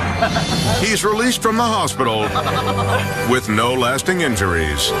 he's released from the hospital with no lasting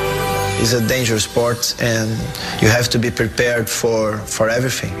injuries. It's a dangerous sport, and you have to be prepared for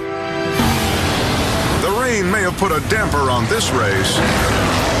everything. The rain may have put a damper on this race,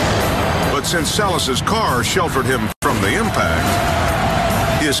 but since Salas's car sheltered him from the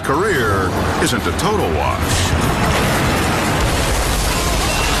impact, his career isn't a total wash.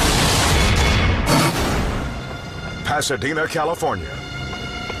 Pasadena, California.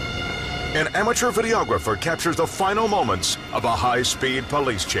 An amateur videographer captures the final moments of a high-speed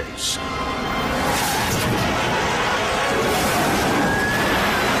police chase.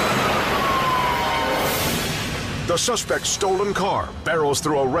 The suspect's stolen car barrels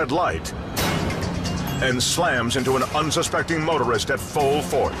through a red light and slams into an unsuspecting motorist at full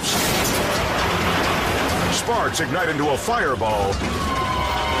force. Sparks ignite into a fireball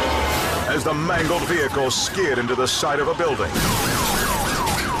as the mangled vehicle skid into the side of a building.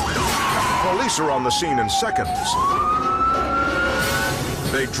 Police are on the scene in seconds.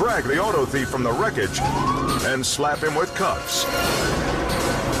 They drag the auto thief from the wreckage and slap him with cuffs,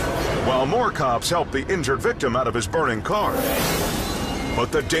 while more cops help the injured victim out of his burning car.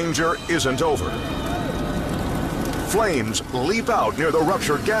 But the danger isn't over. Flames leap out near the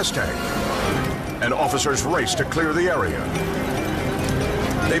ruptured gas tank, and officers race to clear the area.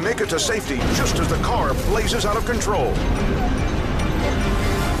 They make it to safety just as the car blazes out of control.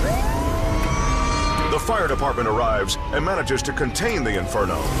 The fire department arrives and manages to contain the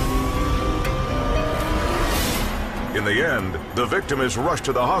inferno. In the end, the victim is rushed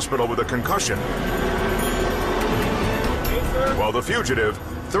to the hospital with a concussion, while the fugitive,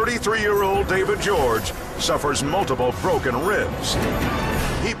 33-year-old David George, suffers multiple broken ribs.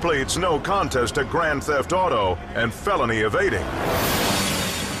 He pleads no contest to grand theft auto and felony evading.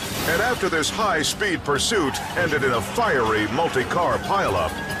 And after this high-speed pursuit ended in a fiery multi-car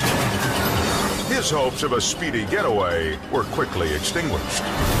pileup, his hopes of a speedy getaway were quickly extinguished.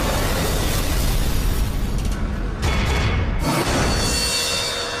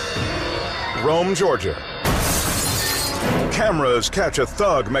 Rome, Georgia. Cameras catch a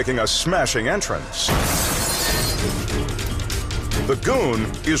thug making a smashing entrance. The goon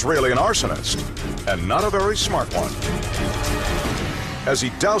is really an arsonist, and not a very smart one. As he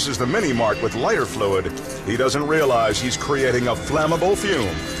douses the mini-mart with lighter fluid, he doesn't realize he's creating a flammable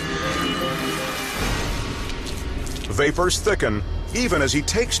fume. Vapors thicken even as he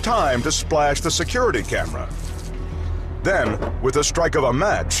takes time to splash the security camera. Then, with the strike of a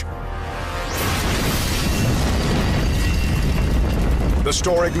match, the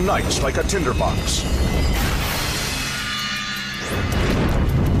store ignites like a tinderbox.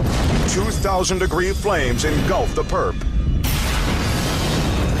 2,000-degree flames engulf the perp,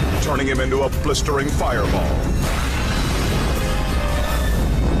 turning him into a blistering fireball.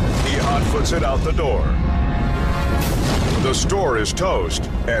 He hot-foots it out the door. The store is toast,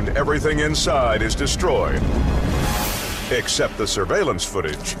 and everything inside is destroyed, except the surveillance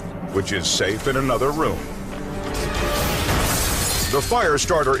footage, which is safe in another room. The fire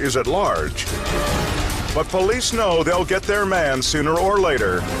starter is at large, but police know they'll get their man sooner or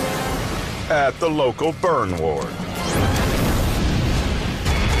later at the local burn ward.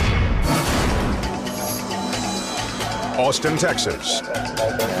 Austin, Texas.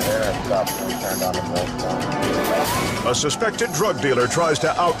 A suspected drug dealer tries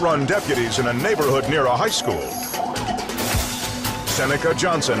to outrun deputies in a neighborhood near a high school. Seneca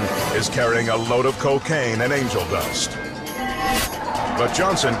Johnson is carrying a load of cocaine and angel dust. But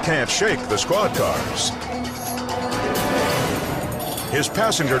Johnson can't shake the squad cars. His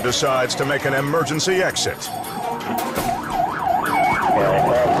passenger decides to make an emergency exit.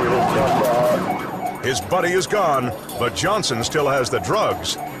 His buddy is gone, but Johnson still has the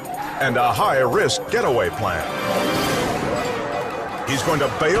drugs and a high-risk getaway plan. He's going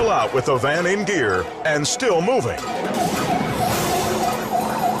to bail out with the van in gear and still moving.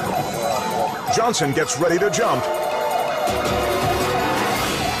 Johnson gets ready to jump,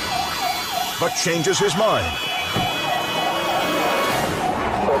 but changes his mind.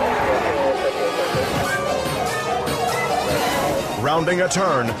 Rounding a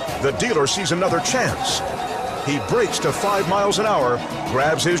turn, the dealer sees another chance. He brakes to 5 miles an hour,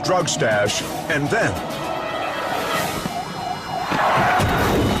 grabs his drug stash, and then...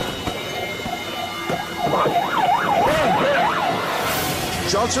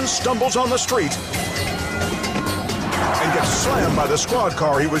 Johnson stumbles on the street and gets slammed by the squad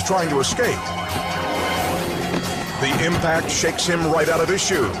car he was trying to escape. The impact shakes him right out of his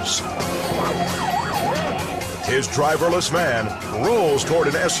shoes. His driverless van rolls toward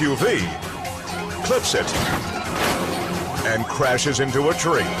an SUV, clips it, and crashes into a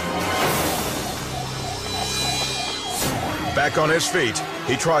tree. Back on his feet,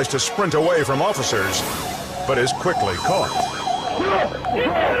 he tries to sprint away from officers, but is quickly caught.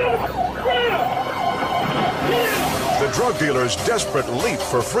 The drug dealer's desperate leap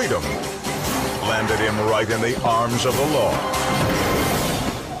for freedom landed him right in the arms of the law.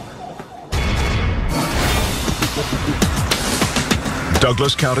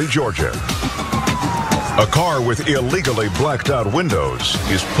 Douglas County, Georgia. A car with illegally blacked out windows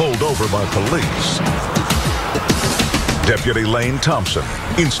is pulled over by police. Deputy Lane Thompson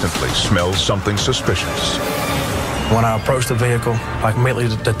instantly smells something suspicious. When I approached the vehicle, I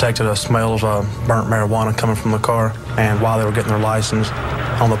immediately detected a smell of burnt marijuana coming from the car. And while they were getting their license,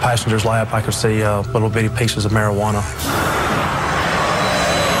 on the passenger's lap, I could see little bitty pieces of marijuana.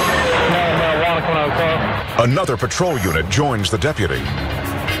 Another patrol unit joins the deputy.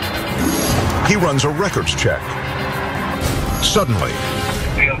 He runs a records check. Suddenly,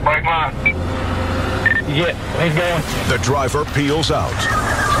 yeah, he's going. The driver peels out.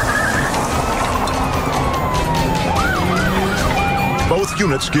 Both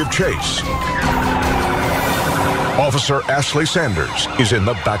units give chase. Officer Ashley Sanders is in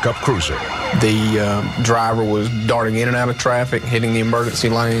the backup cruiser. The driver was darting in and out of traffic, hitting the emergency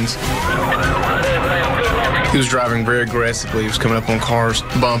lanes. He was driving very aggressively. He was coming up on cars,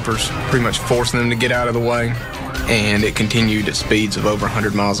 bumpers, pretty much forcing them to get out of the way. And it continued at speeds of over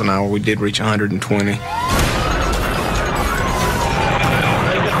 100 miles an hour. We did reach 120.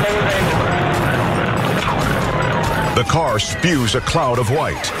 The car spews a cloud of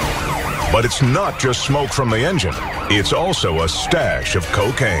white. But it's not just smoke from the engine. It's also a stash of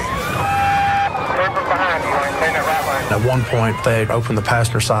cocaine. At one point, they opened the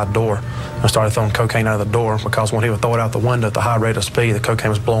passenger side door and started throwing cocaine out of the door because when he would throw it out the window at the high rate of speed, the cocaine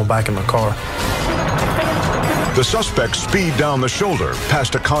was blowing back in the car. The suspects speed down the shoulder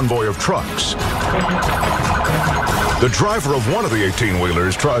past a convoy of trucks. The driver of one of the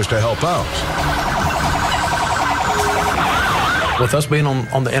 18-wheelers tries to help out. With us being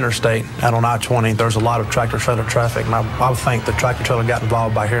on the interstate out on I-20, there's a lot of tractor-trailer traffic, and I would think the tractor-trailer got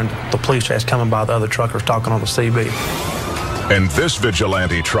involved by hearing the police chase coming by the other truckers talking on the CB. And this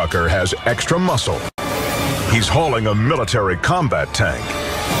vigilante trucker has extra muscle. He's hauling a military combat tank.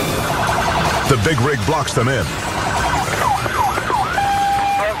 The big rig blocks them in.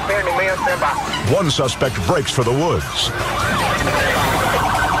 One suspect breaks for the woods.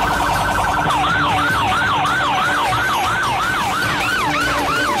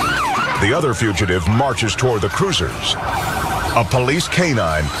 The other fugitive marches toward the cruisers. A police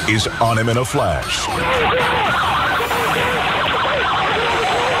canine is on him in a flash.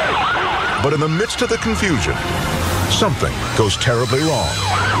 But in the midst of the confusion, something goes terribly wrong.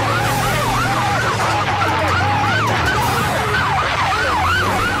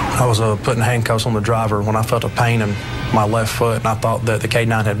 I was putting handcuffs on the driver when I felt a pain in my left foot, and I thought that the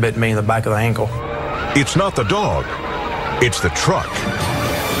K9 had bitten me in the back of the ankle. It's not the dog, it's the truck.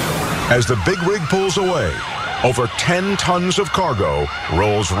 As the big rig pulls away, over 10 tons of cargo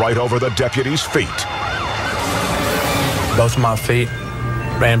rolls right over the deputy's feet. Both of my feet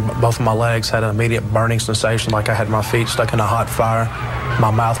and both of my legs had an immediate burning sensation, like I had my feet stuck in a hot fire.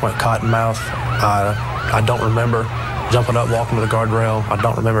 My mouth went cotton mouth. I don't remember jumping up, walking to the guardrail. I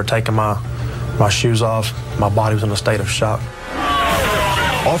don't remember taking my shoes off. My body was in a state of shock.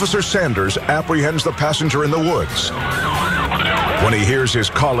 Officer Sanders apprehends the passenger in the woods. When he hears his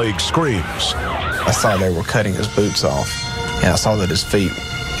colleague screams, I saw they were cutting his boots off, and I saw that his feet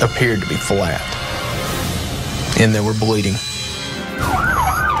appeared to be flat, and they were bleeding.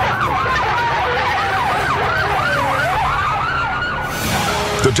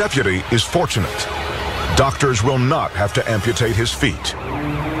 The deputy is fortunate. Doctors will not have to amputate his feet,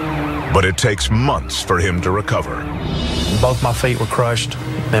 but it takes months for him to recover. Both my feet were crushed.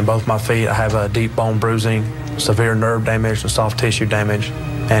 In both my feet, I have a deep bone bruising, severe nerve damage, and soft tissue damage.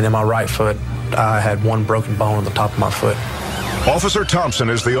 And in my right foot, I had one broken bone on the top of my foot. Officer Thompson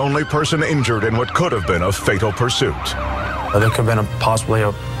is the only person injured in what could have been a fatal pursuit. There could have been possibly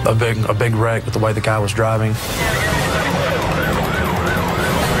a big wreck with the way the guy was driving.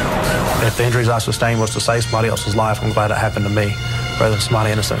 If the injuries I sustained was to save somebody else's life, I'm glad it happened to me, rather than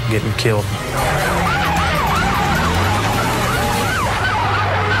somebody innocent getting killed.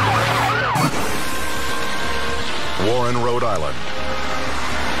 Warren, Rhode Island.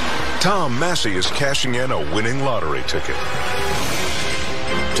 Tom Massey is cashing in a winning lottery ticket.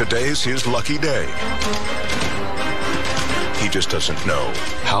 Today's his lucky day. He just doesn't know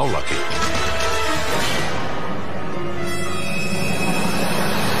how lucky.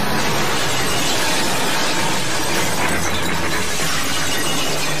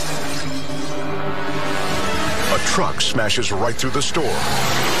 A truck smashes right through the store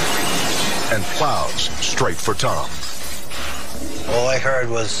and plows straight for Tom. All I heard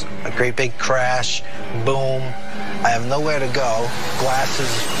was a great big crash, boom. I have nowhere to go. Glass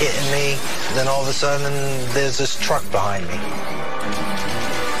is hitting me. Then all of a sudden, there's this truck behind me.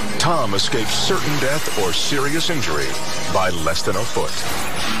 Tom escapes certain death or serious injury by less than a foot.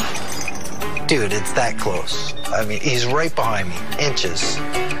 Dude, it's that close. I mean, he's right behind me, inches.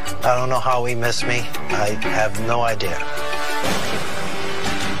 I don't know how he missed me. I have no idea.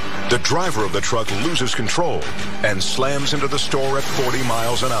 The driver of the truck loses control and slams into the store at 40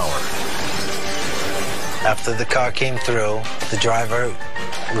 miles an hour. After the car came through, the driver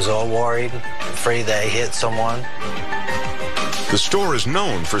was all worried, afraid that he hit someone. The store is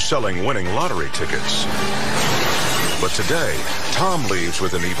known for selling winning lottery tickets. But today, Tom leaves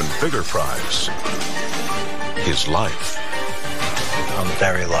with an even bigger prize. His life. I'm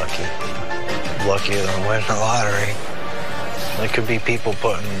very lucky. Luckier than winning the lottery. There could be people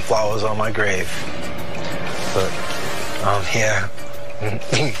putting flowers on my grave. But I'm here.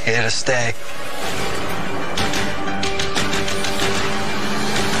 Here to stay.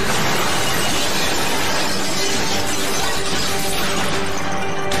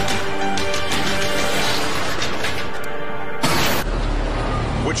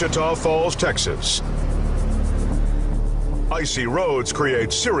 Wichita Falls, Texas. Icy roads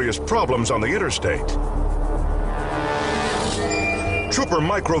create serious problems on the interstate. Trooper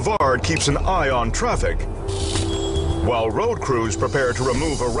Mike Rivard keeps an eye on traffic, while road crews prepare to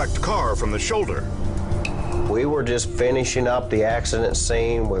remove a wrecked car from the shoulder. We were just finishing up the accident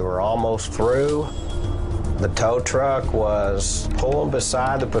scene. We were almost through. The tow truck was pulling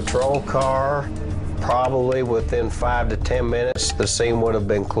beside the patrol car. Probably within 5 to 10 minutes, the scene would have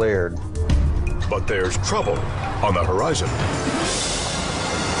been cleared. But there's trouble on the horizon.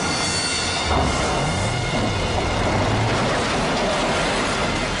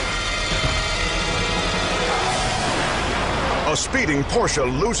 A speeding Porsche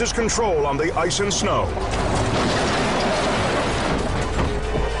loses control on the ice and snow.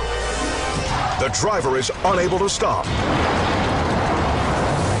 The driver is unable to stop.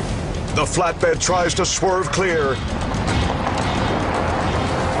 The flatbed tries to swerve clear,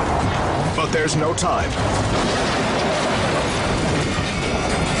 but there's no time.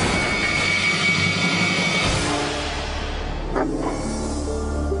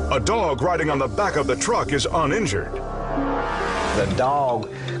 A dog riding on the back of the truck is uninjured. The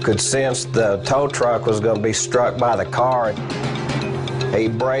dog could sense the tow truck was going to be struck by the car. He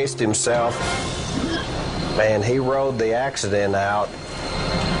braced himself, and he rode the accident out.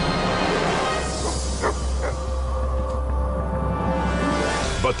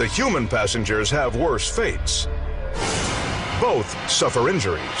 But the human passengers have worse fates. Both suffer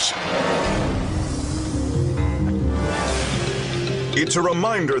injuries. It's a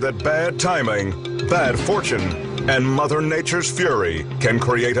reminder that bad timing, bad fortune, and Mother Nature's fury can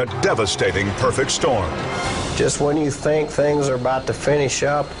create a devastating perfect storm. Just when you think things are about to finish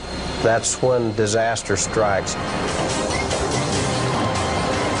up, that's when disaster strikes.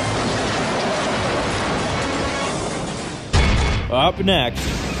 Up next,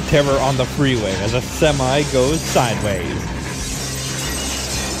 terror on the freeway as a semi goes sideways.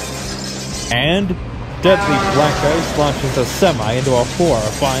 And deadly black ice launches a semi into a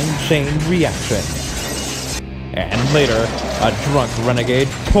horrifying chain reaction. And later, a drunk renegade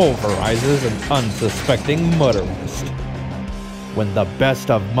pulverizes an unsuspecting motorist. When the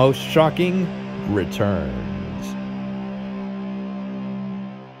best of most shocking returns.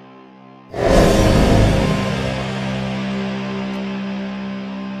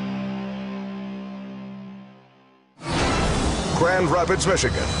 Grand Rapids,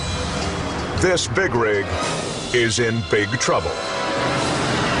 Michigan. This big rig is in big trouble.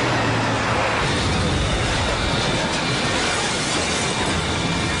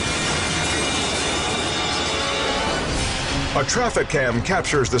 A traffic cam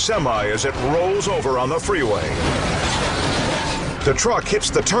captures the semi as it rolls over on the freeway. The truck hits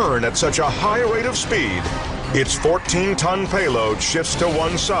the turn at such a high rate of speed, its 14-ton payload shifts to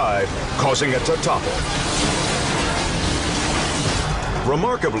one side, causing it to topple.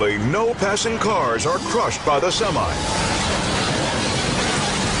 Remarkably, no passing cars are crushed by the semi.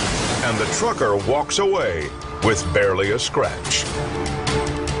 And the trucker walks away with barely a scratch.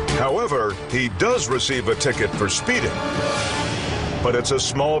 However, he does receive a ticket for speeding. But it's a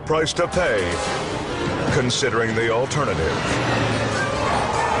small price to pay, considering the alternative.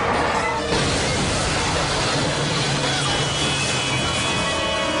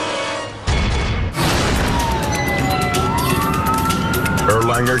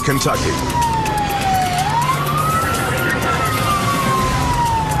 Erlanger, Kentucky.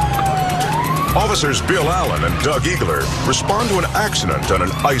 Officers Bill Allen and Doug Eagler respond to an accident on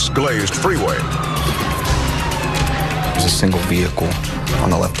an ice-glazed freeway. There's a single vehicle on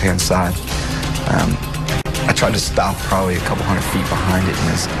the left-hand side. I tried to stop probably a couple hundred feet behind it, and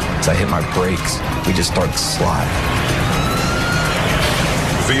as I hit my brakes, we just started to slide.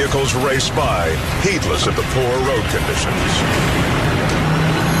 Vehicles race by, heedless of the poor road conditions.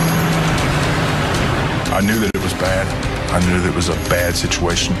 I knew that it was bad. I knew that it was a bad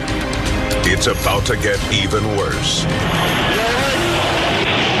situation. It's about to get even worse. Are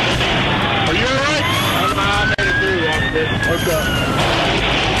you alright? I don't know how I made it through, officer. What's up?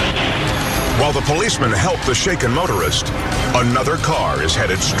 While the policemen help the shaken motorist, another car is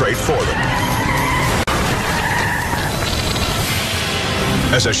headed straight for them.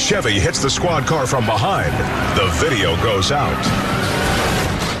 As a Chevy hits the squad car from behind, the video goes out.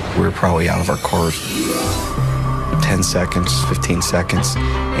 We were probably out of our cars 10 seconds, 15 seconds,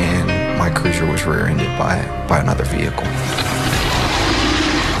 and my cruiser was rear-ended by another vehicle.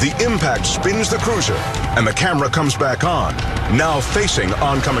 The impact spins the cruiser, and the camera comes back on, now facing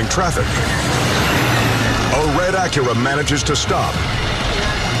oncoming traffic. A red Acura manages to stop.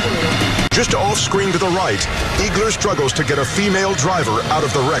 Just off-screen to the right, Eagler struggles to get a female driver out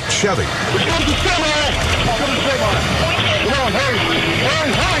of the wrecked Chevy. Come on, hurry!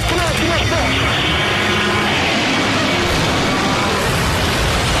 Hurry! Hurry! Come on! Come on!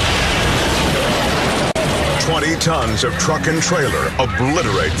 20 tons of truck and trailer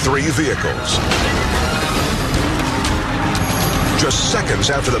obliterate 3 vehicles. Just seconds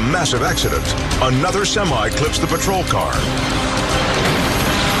after the massive accident, another semi clips the patrol car.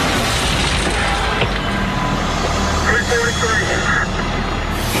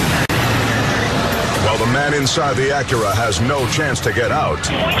 While the man inside the Acura has no chance to get out,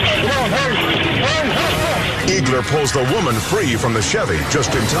 Eagler pulls the woman free from the Chevy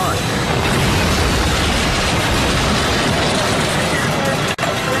just in time.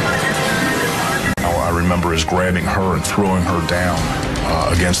 I remember us grabbing her and throwing her down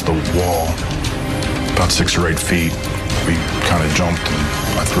against the wall, about 6 or 8 feet. We kind of jumped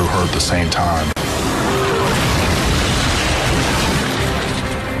and I threw her at the same time.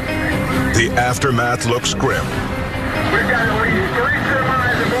 The aftermath looks grim. We've got at least 3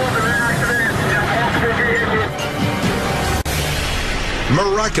 semis involved in the accident.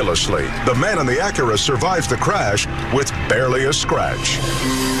 Miraculously, the man in the Acura survives the crash with barely a scratch.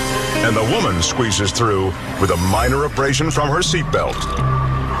 And the woman squeezes through with a minor abrasion from her seatbelt.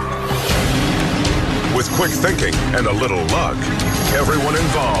 With quick thinking and a little luck, everyone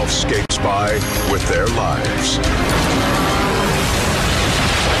involved skates by with their lives.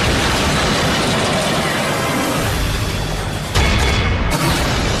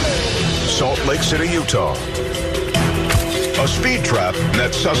 Salt Lake City, Utah. A speed trap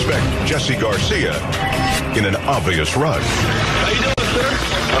nets suspect Jesse Garcia in an obvious rush. How you doing,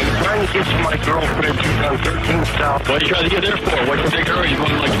 sir? I'm trying to get to my girlfriend 2013 South. What are you trying to get there for? What's your big hurry? You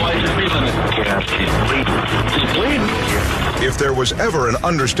going like twice your speed limit? Yeah, she's bleeding. She's bleeding? If there was ever an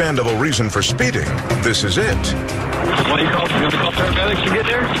understandable reason for speeding, this is it. What do you call paramedics to get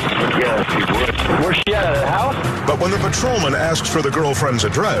there? Yeah, she would. Where's she at the house? But when the patrolman asks for the girlfriend's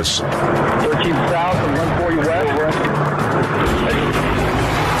address, 13 South and 140 West.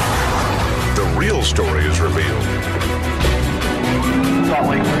 the real story is revealed. Salt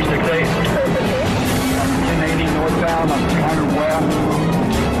Lake 368. 1080 northbound, 100 west.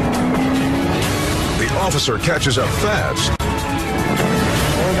 The officer catches up fast.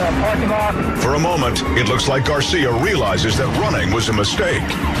 We're in the parking lot. For a moment, it looks like Garcia realizes that running was a mistake.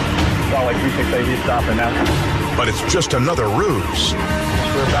 Salt Lake 368, he's stopping now. But it's just another ruse.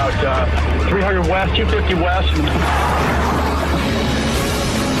 We're about 300 west, 250 west.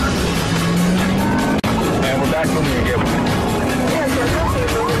 And we're back from here again.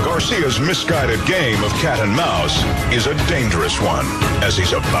 Garcia's misguided game of cat and mouse is a dangerous one, as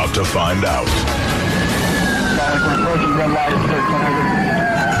he's about to find out. Salt Lake, we're approaching red light at 1300.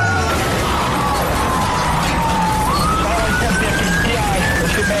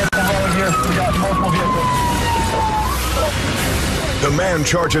 The man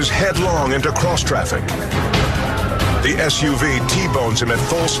charges headlong into cross traffic. The SUV T-bones him at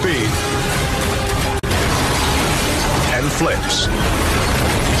full speed and flips.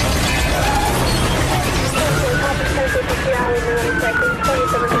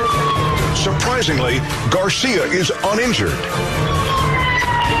 Surprisingly, Garcia is uninjured.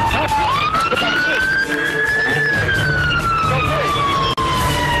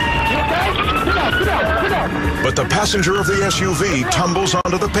 But the passenger of the SUV tumbles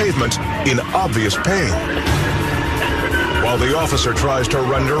onto the pavement in obvious pain, while the officer tries to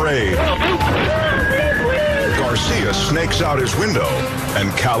render aid. Garcia snakes out his window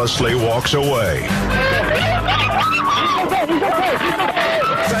and callously walks away.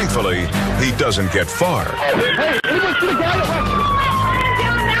 Thankfully, he doesn't get far.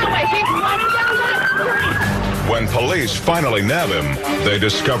 When police finally nab him, they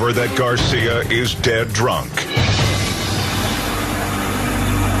discover that Garcia is dead drunk.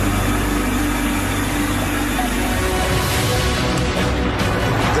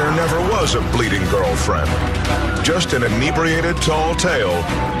 There never was a bleeding girlfriend, just an inebriated tall tale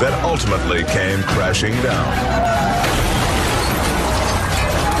that ultimately came crashing down.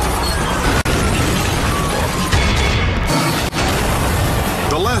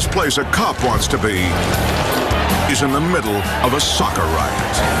 The last place a cop wants to be is in the middle of a soccer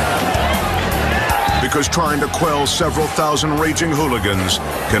riot. Because trying to quell several thousand raging hooligans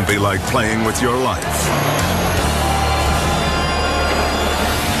can be like playing with your life.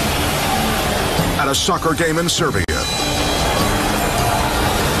 At a soccer game in Serbia,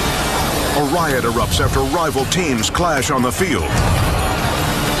 a riot erupts after rival teams clash on the field.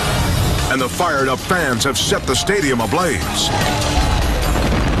 And the fired-up fans have set the stadium ablaze.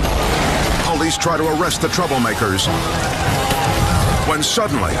 Police try to arrest the troublemakers, when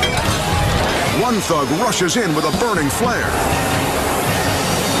suddenly, one thug rushes in with a burning flare.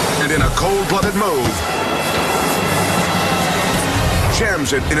 And in a cold-blooded move,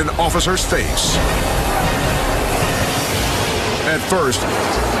 jams it in an officer's face. At first,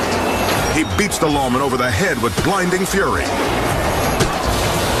 he beats the lawman over the head with blinding fury.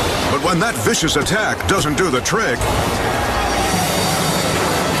 But when that vicious attack doesn't do the trick,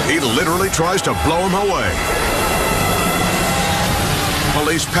 he literally tries to blow him away.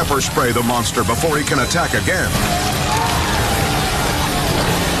 Police pepper spray the monster before he can attack again.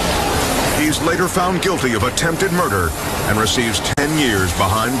 He's later found guilty of attempted murder and receives 10 years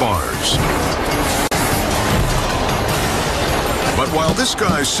behind bars. But while this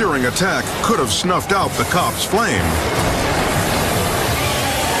guy's searing attack could have snuffed out the cop's flame,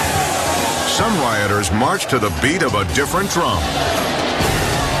 some rioters marched to the beat of a different drum.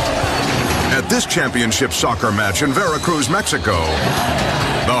 At this championship soccer match in Veracruz, Mexico,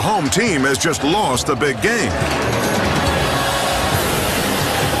 the home team has just lost the big game.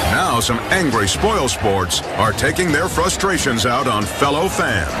 Now some angry spoil sports are taking their frustrations out on fellow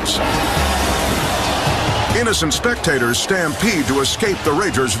fans. Innocent spectators stampede to escape the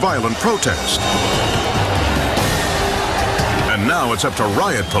Ragers' violent protest. And now it's up to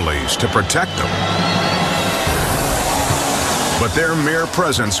riot police to protect them. But their mere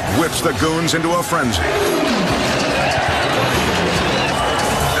presence whips the goons into a frenzy.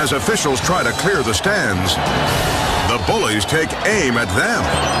 As officials try to clear the stands, the bullies take aim at them,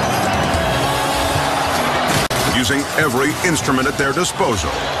 using every instrument at their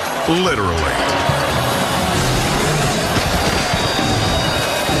disposal, literally.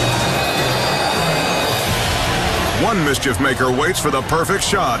 One mischief maker waits for the perfect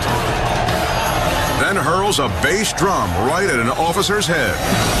shot, then hurls a bass drum right at an officer's head.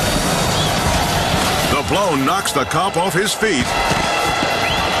 The blow knocks the cop off his feet,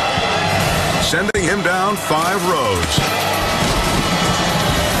 sending him down 5 rows.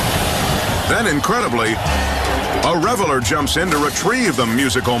 Then, incredibly, a reveler jumps in to retrieve the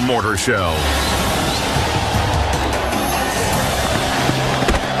musical mortar shell.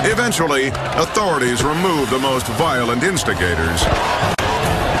 Eventually, authorities remove the most violent instigators.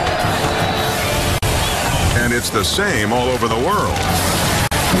 And it's the same all over the world.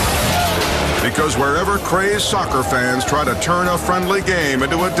 Because wherever crazed soccer fans try to turn a friendly game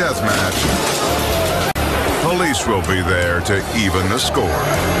into a death match, police will be there to even the score.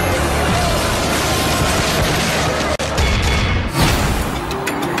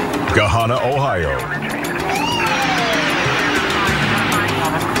 Gahanna, Ohio.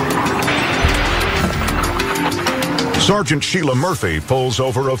 Sergeant Sheila Murphy pulls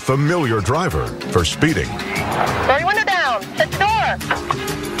over a familiar driver for speeding. Roll your window down. Shut the door.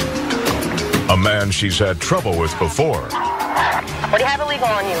 A man she's had trouble with before. What do you have illegal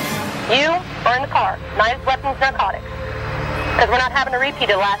on you? You or in the car? Knives, weapons, narcotics. Because we're not having a repeat of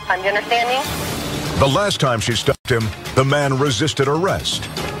the last time. Do you understand me? The last time she stopped him, the man resisted arrest.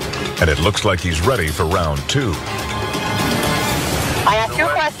 And it looks like he's ready for round 2. I asked you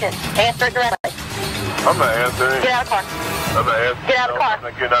a question. Answer it directly. I'm not answering. Get out of the car. Get out of the car.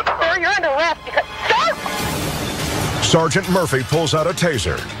 Sir, you're under arrest because... Sir! Sergeant Murphy pulls out a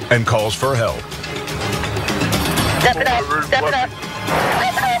taser and calls for help. Step it up. Step it up.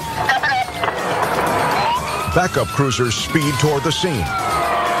 Step it up. Step it up. Backup cruisers speed toward the scene.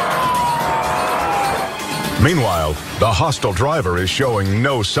 Meanwhile, the hostile driver is showing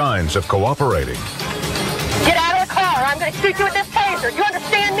no signs of cooperating. Get out of the car. I'm going to shoot you with this taser. You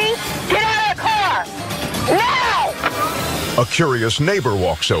understand me? Get out of the car. Now! A curious neighbor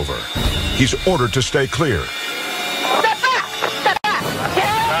walks over. He's ordered to stay clear. Step back. Step back. Get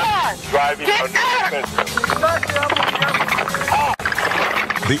out of the car. Driving Get out.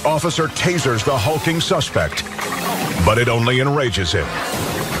 The officer tasers the hulking suspect, but it only enrages him.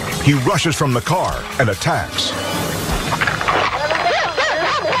 He rushes from the car and attacks.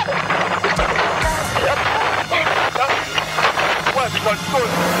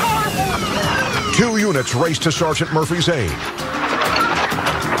 Two units race to Sergeant Murphy's aid.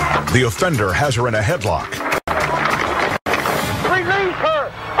 The offender has her in a headlock. Release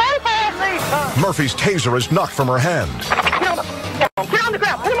her. Release her. Murphy's taser is knocked from her hand. Get on the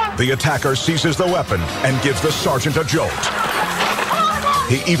ground. Put him on. The attacker seizes the weapon and gives the sergeant a jolt.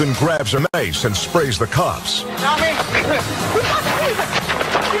 He even grabs a mace and sprays the cops. We got the taser.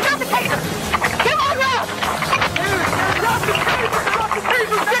 We got the taser. Get on the ground. Drop the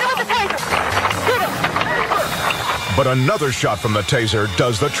taser. Get on the taser. Get him. But another shot from the taser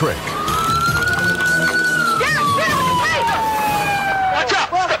does the trick. Get him. Get on the taser. Watch out.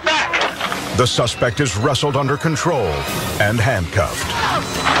 Step back. The suspect is wrestled under control and handcuffed.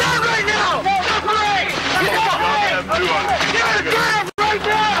 Stand right now. Separate. Get him. Right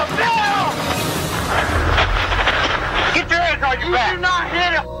now! Now! Get your hands on your back! Do not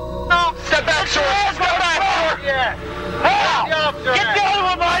hit him! No! Step back, sir! Step back, sir! Yeah! Now! Get the other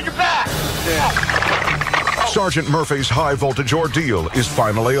one behind your back! Yeah. Sergeant Murphy's high-voltage ordeal is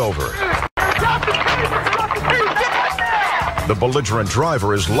finally over. The belligerent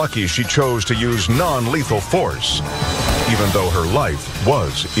driver is lucky she chose to use non-lethal force, even though her life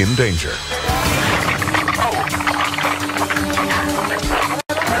was in danger.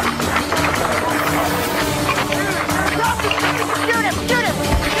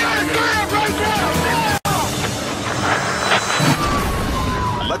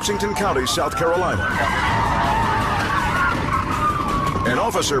 Lexington County, South Carolina. An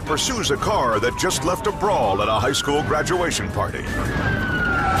officer pursues a car that just left a brawl at a high school graduation party.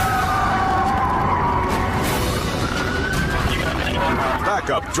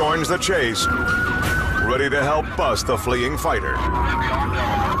 Backup joins the chase, ready to help bust the fleeing fighter.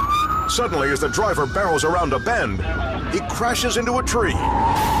 Suddenly, as the driver barrels around a bend, he crashes into a tree.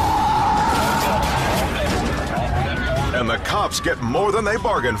 And the cops get more than they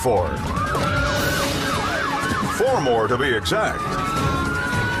bargained for. 4 more to be exact.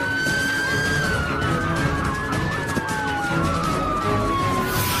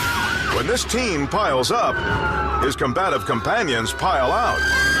 When this team piles up, his combative companions pile out.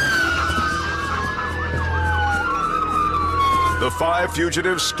 The 5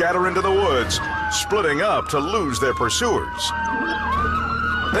 fugitives scatter into the woods, splitting up to lose their pursuers.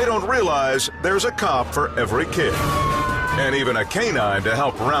 They don't realize there's a cop for every kid, and even a canine to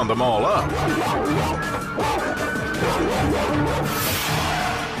help round them all up.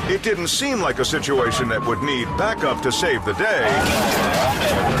 It didn't seem like a situation that would need backup to save the day.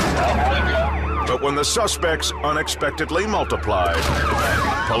 But when the suspects unexpectedly multiplied,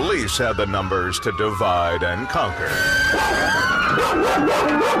 police had the numbers to divide and conquer.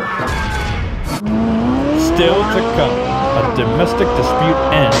 Still to come, a domestic dispute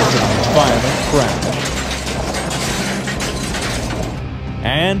ends in a violent crash.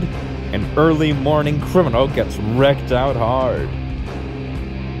 And an early morning criminal gets wrecked out hard.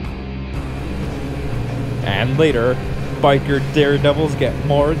 And later, biker daredevils get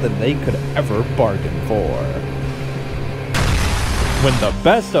more than they could ever bargain for. When the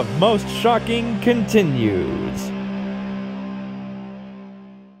best of most shocking continues.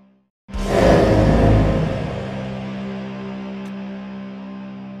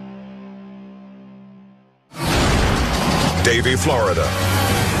 Davie, Florida.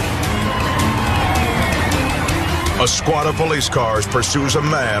 A squad of police cars pursues a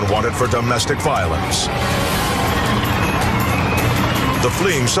man wanted for domestic violence. The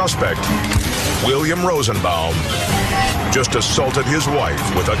fleeing suspect, William Rosenbaum, just assaulted his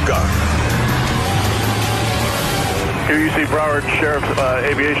wife with a gun. Here you see Broward Sheriff's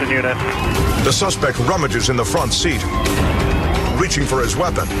Aviation Unit. The suspect rummages in the front seat, reaching for his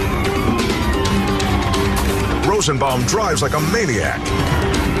weapon. Rosenbaum drives like a maniac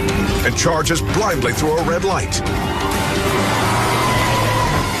and charges blindly through a red light.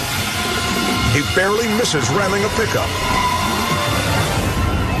 He barely misses ramming a pickup.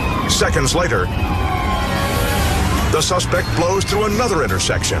 Seconds later, the suspect blows through another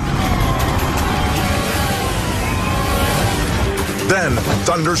intersection. Then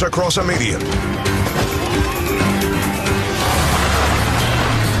thunders across a median.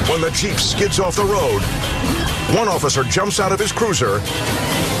 When the Jeep skids off the road, one officer jumps out of his cruiser,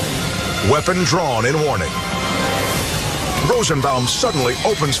 weapon drawn in warning. Rosenbaum suddenly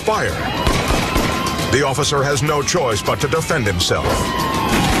opens fire. The officer has no choice but to defend himself.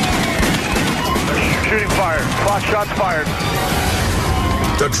 Shooting fire. Clock shots fired.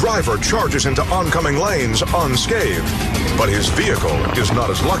 The driver charges into oncoming lanes unscathed, but his vehicle is not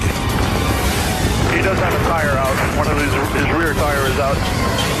as lucky. He does have a tire out. One of his rear tire is out.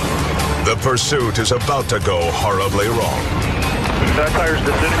 The pursuit is about to go horribly wrong. That tire's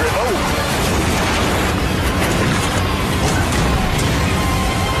disintegrated. Oh!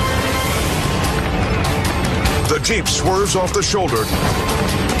 The Jeep swerves off the shoulder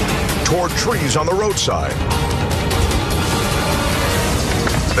toward trees on the roadside,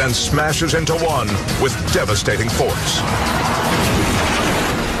 then smashes into one with devastating force.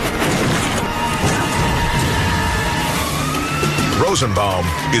 Rosenbaum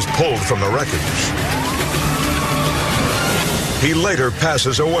is pulled from the wreckage. He later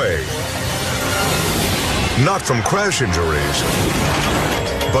passes away, not from crash injuries,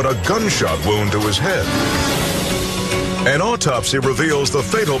 but a gunshot wound to his head. An autopsy reveals the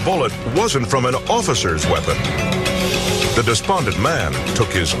fatal bullet wasn't from an officer's weapon. The despondent man took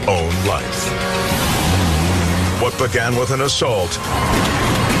his own life. What began with an assault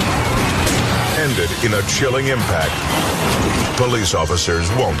ended in a chilling impact police officers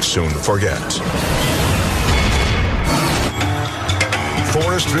won't soon forget.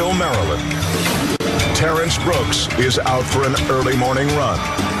 Forestville, Maryland. Terrence Brooks is out for an early morning run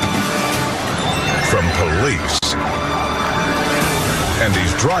from police. And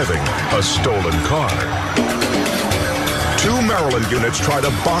he's driving a stolen car. 2 Maryland units try to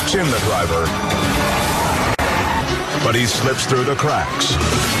box in the driver, but he slips through the cracks.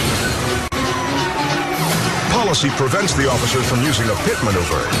 Policy prevents the officers from using a pit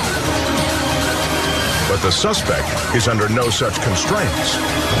maneuver, but the suspect is under no such constraints.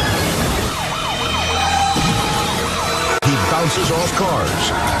 He bounces off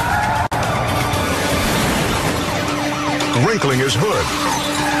cars, wrinkling his hood.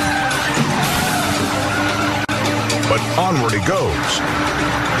 But onward he goes.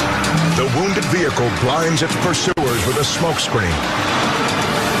 The wounded vehicle blinds its pursuers with a smoke screen.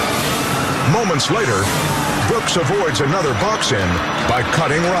 Moments later, Brooks avoids another box-in by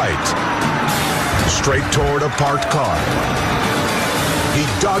cutting right, straight toward a parked car. He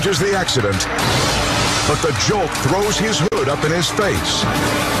dodges the accident, but the jolt throws his hood up in his face.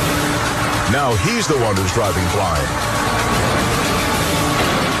 Now he's the one who's driving blind.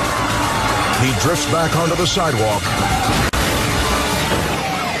 He drifts back onto the sidewalk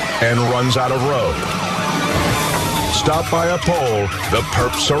and runs out of road. Stopped by a pole, the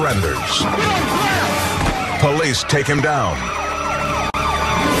perp surrenders. Police take him down.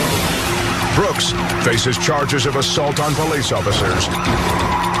 Brooks faces charges of assault on police officers,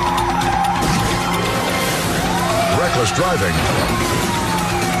 reckless driving,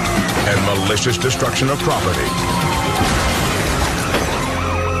 and malicious destruction of property.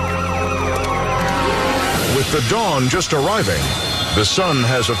 With the dawn just arriving, the sun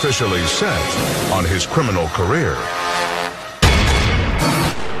has officially set on his criminal career.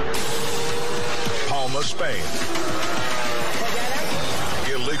 Palma, Spain.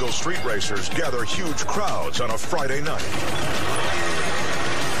 Illegal street racers gather huge crowds on a Friday night.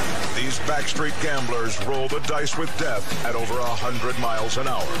 These backstreet gamblers roll the dice with death at over 100 miles an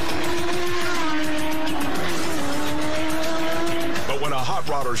hour. But when a hot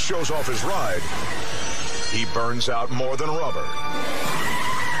rodder shows off his ride, he burns out more than rubber.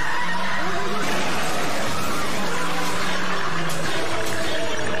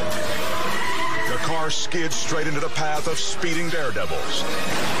 The car skids straight into the path of speeding daredevils.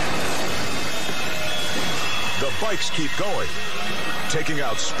 The bikes keep going, taking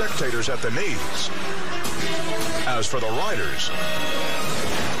out spectators at the knees. As for the riders,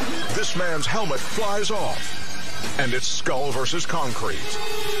 this man's helmet flies off, and it's skull versus concrete.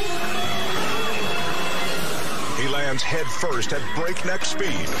 He lands head first at breakneck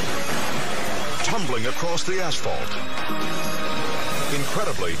speed, tumbling across the asphalt.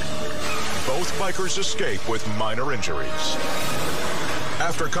 Incredibly, both bikers escape with minor injuries.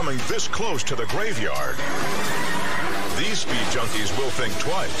 After coming this close to the graveyard, these speed junkies will think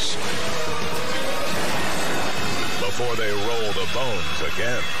twice before they roll the bones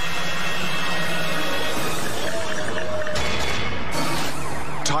again.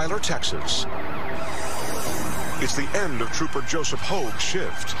 Tyler, Texas. It's the end of Trooper Joseph Hoag's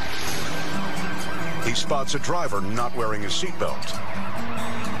shift. He spots a driver not wearing his seatbelt.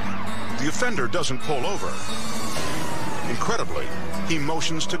 The offender doesn't pull over. Incredibly, he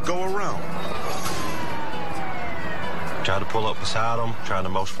motions to go around. Tried to pull up beside him, trying to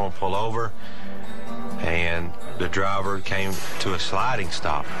motion for him to pull over, and the driver came to a sliding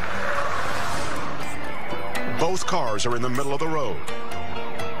stop. Both cars are in the middle of the road.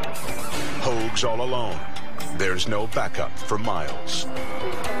 Hoag's all alone. There's no backup for miles.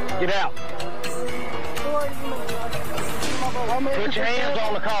 Get out. Put your hands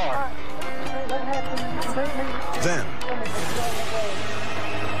on the car. Then,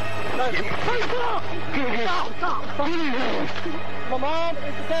 My mom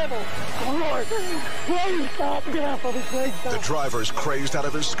is the devil. Lord, please stop. Get out of this way. the driver's crazed out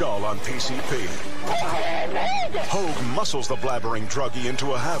of his skull on PCP. Hoag muscles the blabbering druggie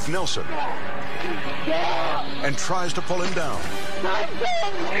into a half Nelson and tries to pull him down.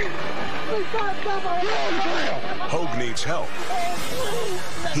 Hoag needs help.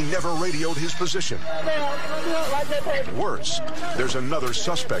 He never radioed his position. Worse, there's another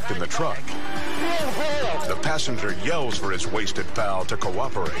suspect in the truck. The passenger yells for his wasted pal to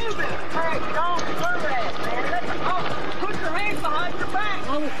cooperate. Hey, don't do that, man. Put your hands behind your back.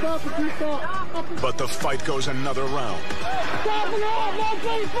 I will stop if you stop. But the fight goes another round. Stop it all, no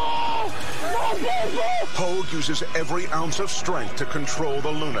people! No people! Hoag uses every ounce of strength to control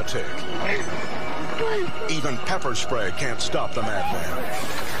the lunatic. Even pepper spray can't stop the madman.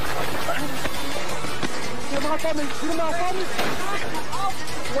 You're not coming. You're not coming.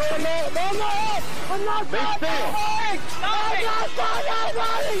 Wait a minute. I'm not stopping.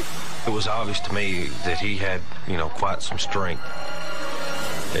 It was obvious to me that he had, quite some strength.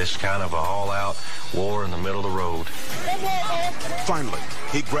 It's kind of a all-out war in the middle of the road. Finally,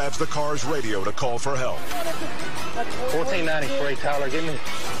 he grabs the car's radio to call for help. 1493, Tyler, give me.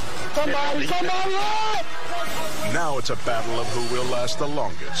 Somebody! Now it's a battle of who will last the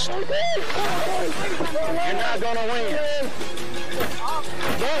longest. You're not gonna win.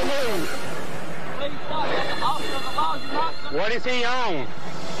 Don't move. What is he on?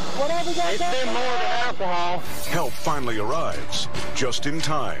 It's been more than alcohol. Help finally arrives, just in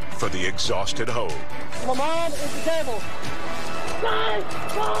time for the exhausted Hoag. My mom is the devil.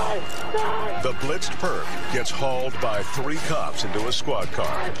 The blitzed perp gets hauled by 3 cops into a squad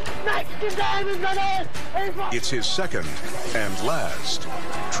car. It's his second and last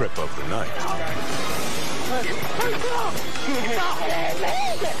trip of the night.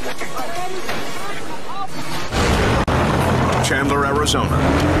 Chandler, Arizona.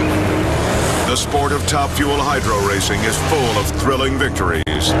 The sport of top fuel hydro racing is full of thrilling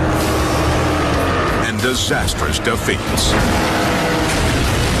victories and disastrous defeats.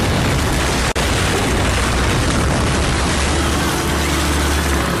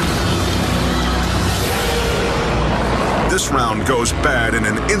 This round goes bad in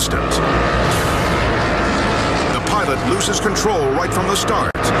an instant. The pilot loses control right from the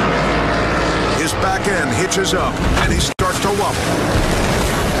start. His back end hitches up and he starts to wobble.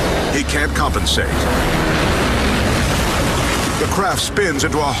 He can't compensate. The craft spins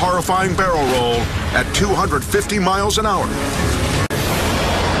into a horrifying barrel roll at 250 miles an hour.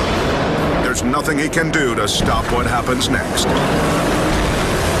 There's nothing he can do to stop what happens next.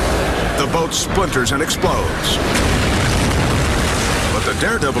 The boat splinters and explodes. But the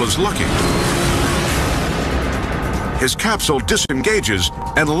daredevil is lucky. His capsule disengages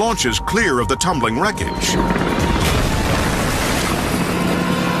and launches clear of the tumbling wreckage.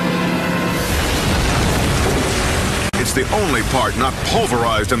 It's the only part not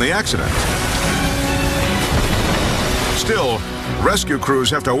pulverized in the accident. Still, rescue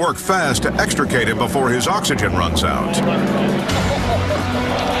crews have to work fast to extricate him before his oxygen runs out.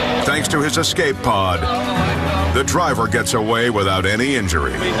 Thanks to his escape pod, the driver gets away without any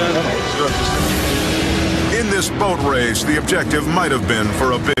injury. In this boat race, the objective might have been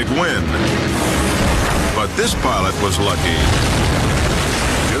for a big win. But this pilot was lucky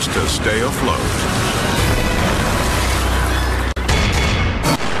just to stay afloat.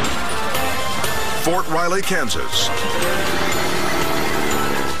 Fort Riley, Kansas.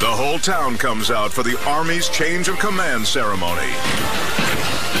 The whole town comes out for the Army's change of command ceremony.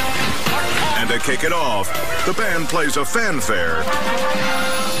 And to kick it off, the band plays a fanfare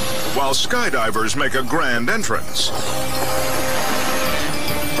while skydivers make a grand entrance.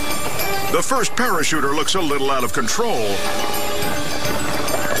 The first parachuter looks a little out of control,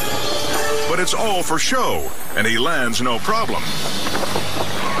 but it's all for show, and he lands no problem.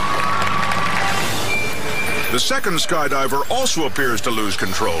 The second skydiver also appears to lose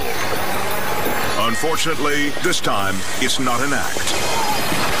control. Unfortunately, this time, it's not an act.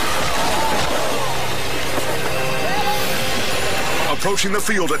 Approaching the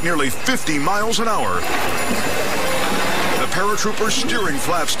field at nearly 50 miles an hour, the paratrooper's steering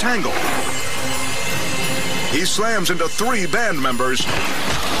flaps tangle. He slams into 3 band members,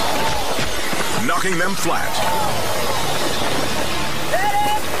 knocking them flat.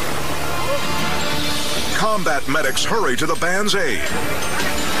 Combat medics hurry to the band's aid.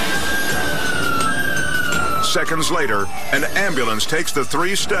 Seconds later, an ambulance takes the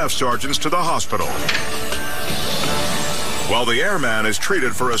 3 staff sergeants to the hospital, while the airman is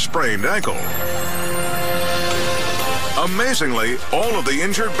treated for a sprained ankle. Amazingly, all of the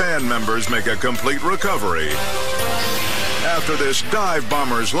injured band members make a complete recovery after this dive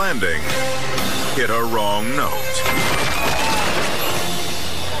bomber's landing hit a wrong note.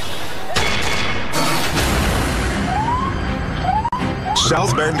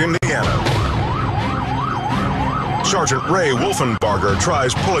 South Bend, Indiana. Sergeant Ray Wolfenbarger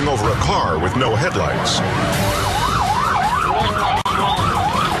tries pulling over a car with no headlights.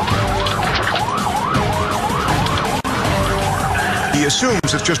 He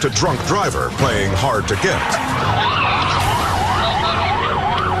assumes it's just a drunk driver playing hard to get.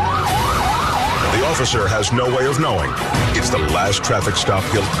 The officer has no way of knowing. It's the last traffic stop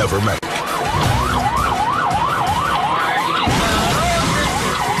he'll ever make.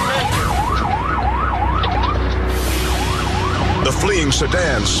 The fleeing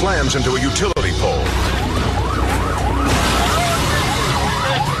sedan slams into a utility pole.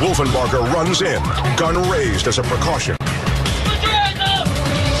 Wolfenbarger runs in, gun raised as a precaution.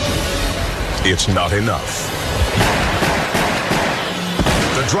 It's not enough.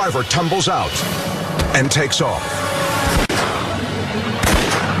 The driver tumbles out and takes off,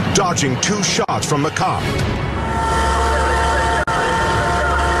 dodging 2 shots from the cop.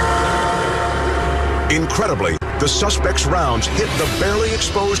 Incredibly, the suspect's rounds hit the barely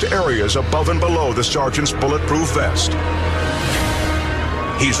exposed areas above and below the sergeant's bulletproof vest.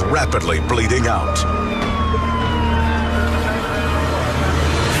 He's rapidly bleeding out.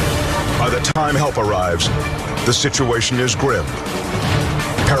 By the time help arrives, the situation is grim.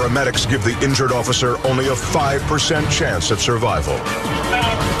 Paramedics give the injured officer only a 5% chance of survival.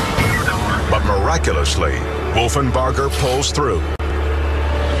 But miraculously, Wolfenbarger pulls through.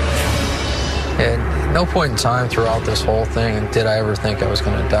 At no point in time throughout this whole thing did I ever think I was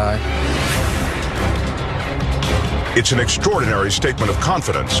going to die. It's an extraordinary statement of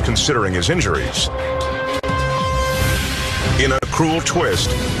confidence considering his injuries. In a cruel twist,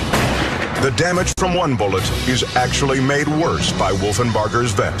 the damage from one bullet is actually made worse by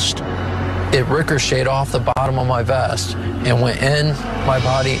Wolfenbarger's vest. It ricocheted off the bottom of my vest and went in my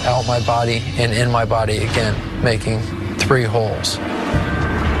body, out my body, and in my body again, making 3 holes.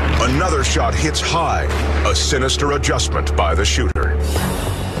 Another shot hits high, a sinister adjustment by the shooter.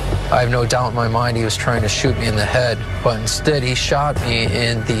 I have no doubt in my mind he was trying to shoot me in the head, but instead he shot me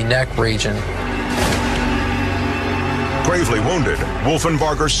in the neck region. Gravely wounded,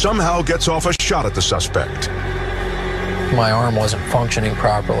 Wolfenbarger somehow gets off a shot at the suspect. My arm wasn't functioning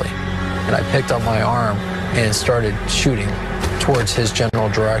properly, and I picked up my arm and started shooting towards his general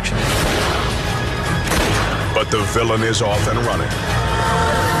direction. But the villain is off and running.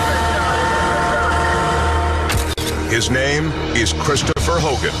 His name is Christopher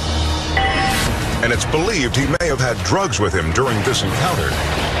Hogan, and it's believed he may have had drugs with him during this encounter.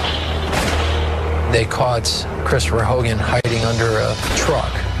 They caught Christopher Hogan hiding under a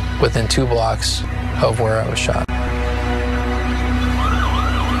truck within 2 blocks of where I was shot.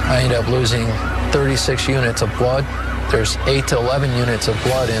 I ended up losing 36 units of blood. There's 8 to 11 units of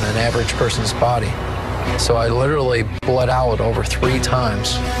blood in an average person's body. So I literally bled out over 3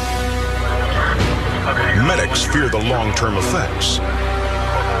 times. Medics fear the long-term effects.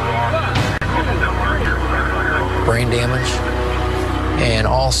 Brain damage, and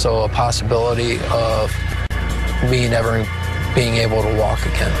also a possibility of me never being able to walk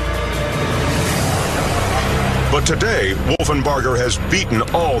again. But today, Wolfenbarger has beaten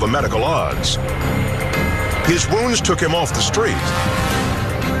all the medical odds. His wounds took him off the street,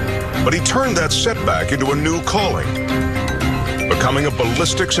 but he turned that setback into a new calling, becoming a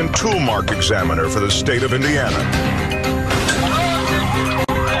ballistics and tool mark examiner for the state of Indiana.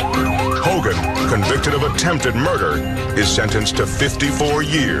 Hogan, convicted of attempted murder, is sentenced to 54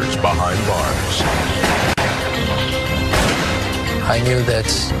 years behind bars. I knew that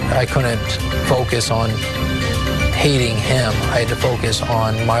I couldn't focus on hating him. I had to focus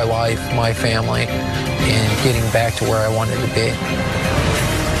on my life, my family, and getting back to where I wanted to be.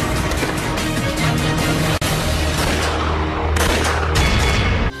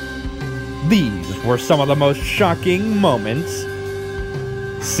 were some of the most shocking moments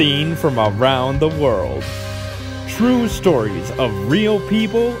seen from around the world. True stories of real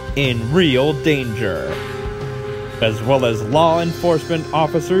people in real danger, as well as law enforcement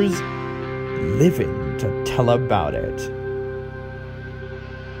officers living to tell about it.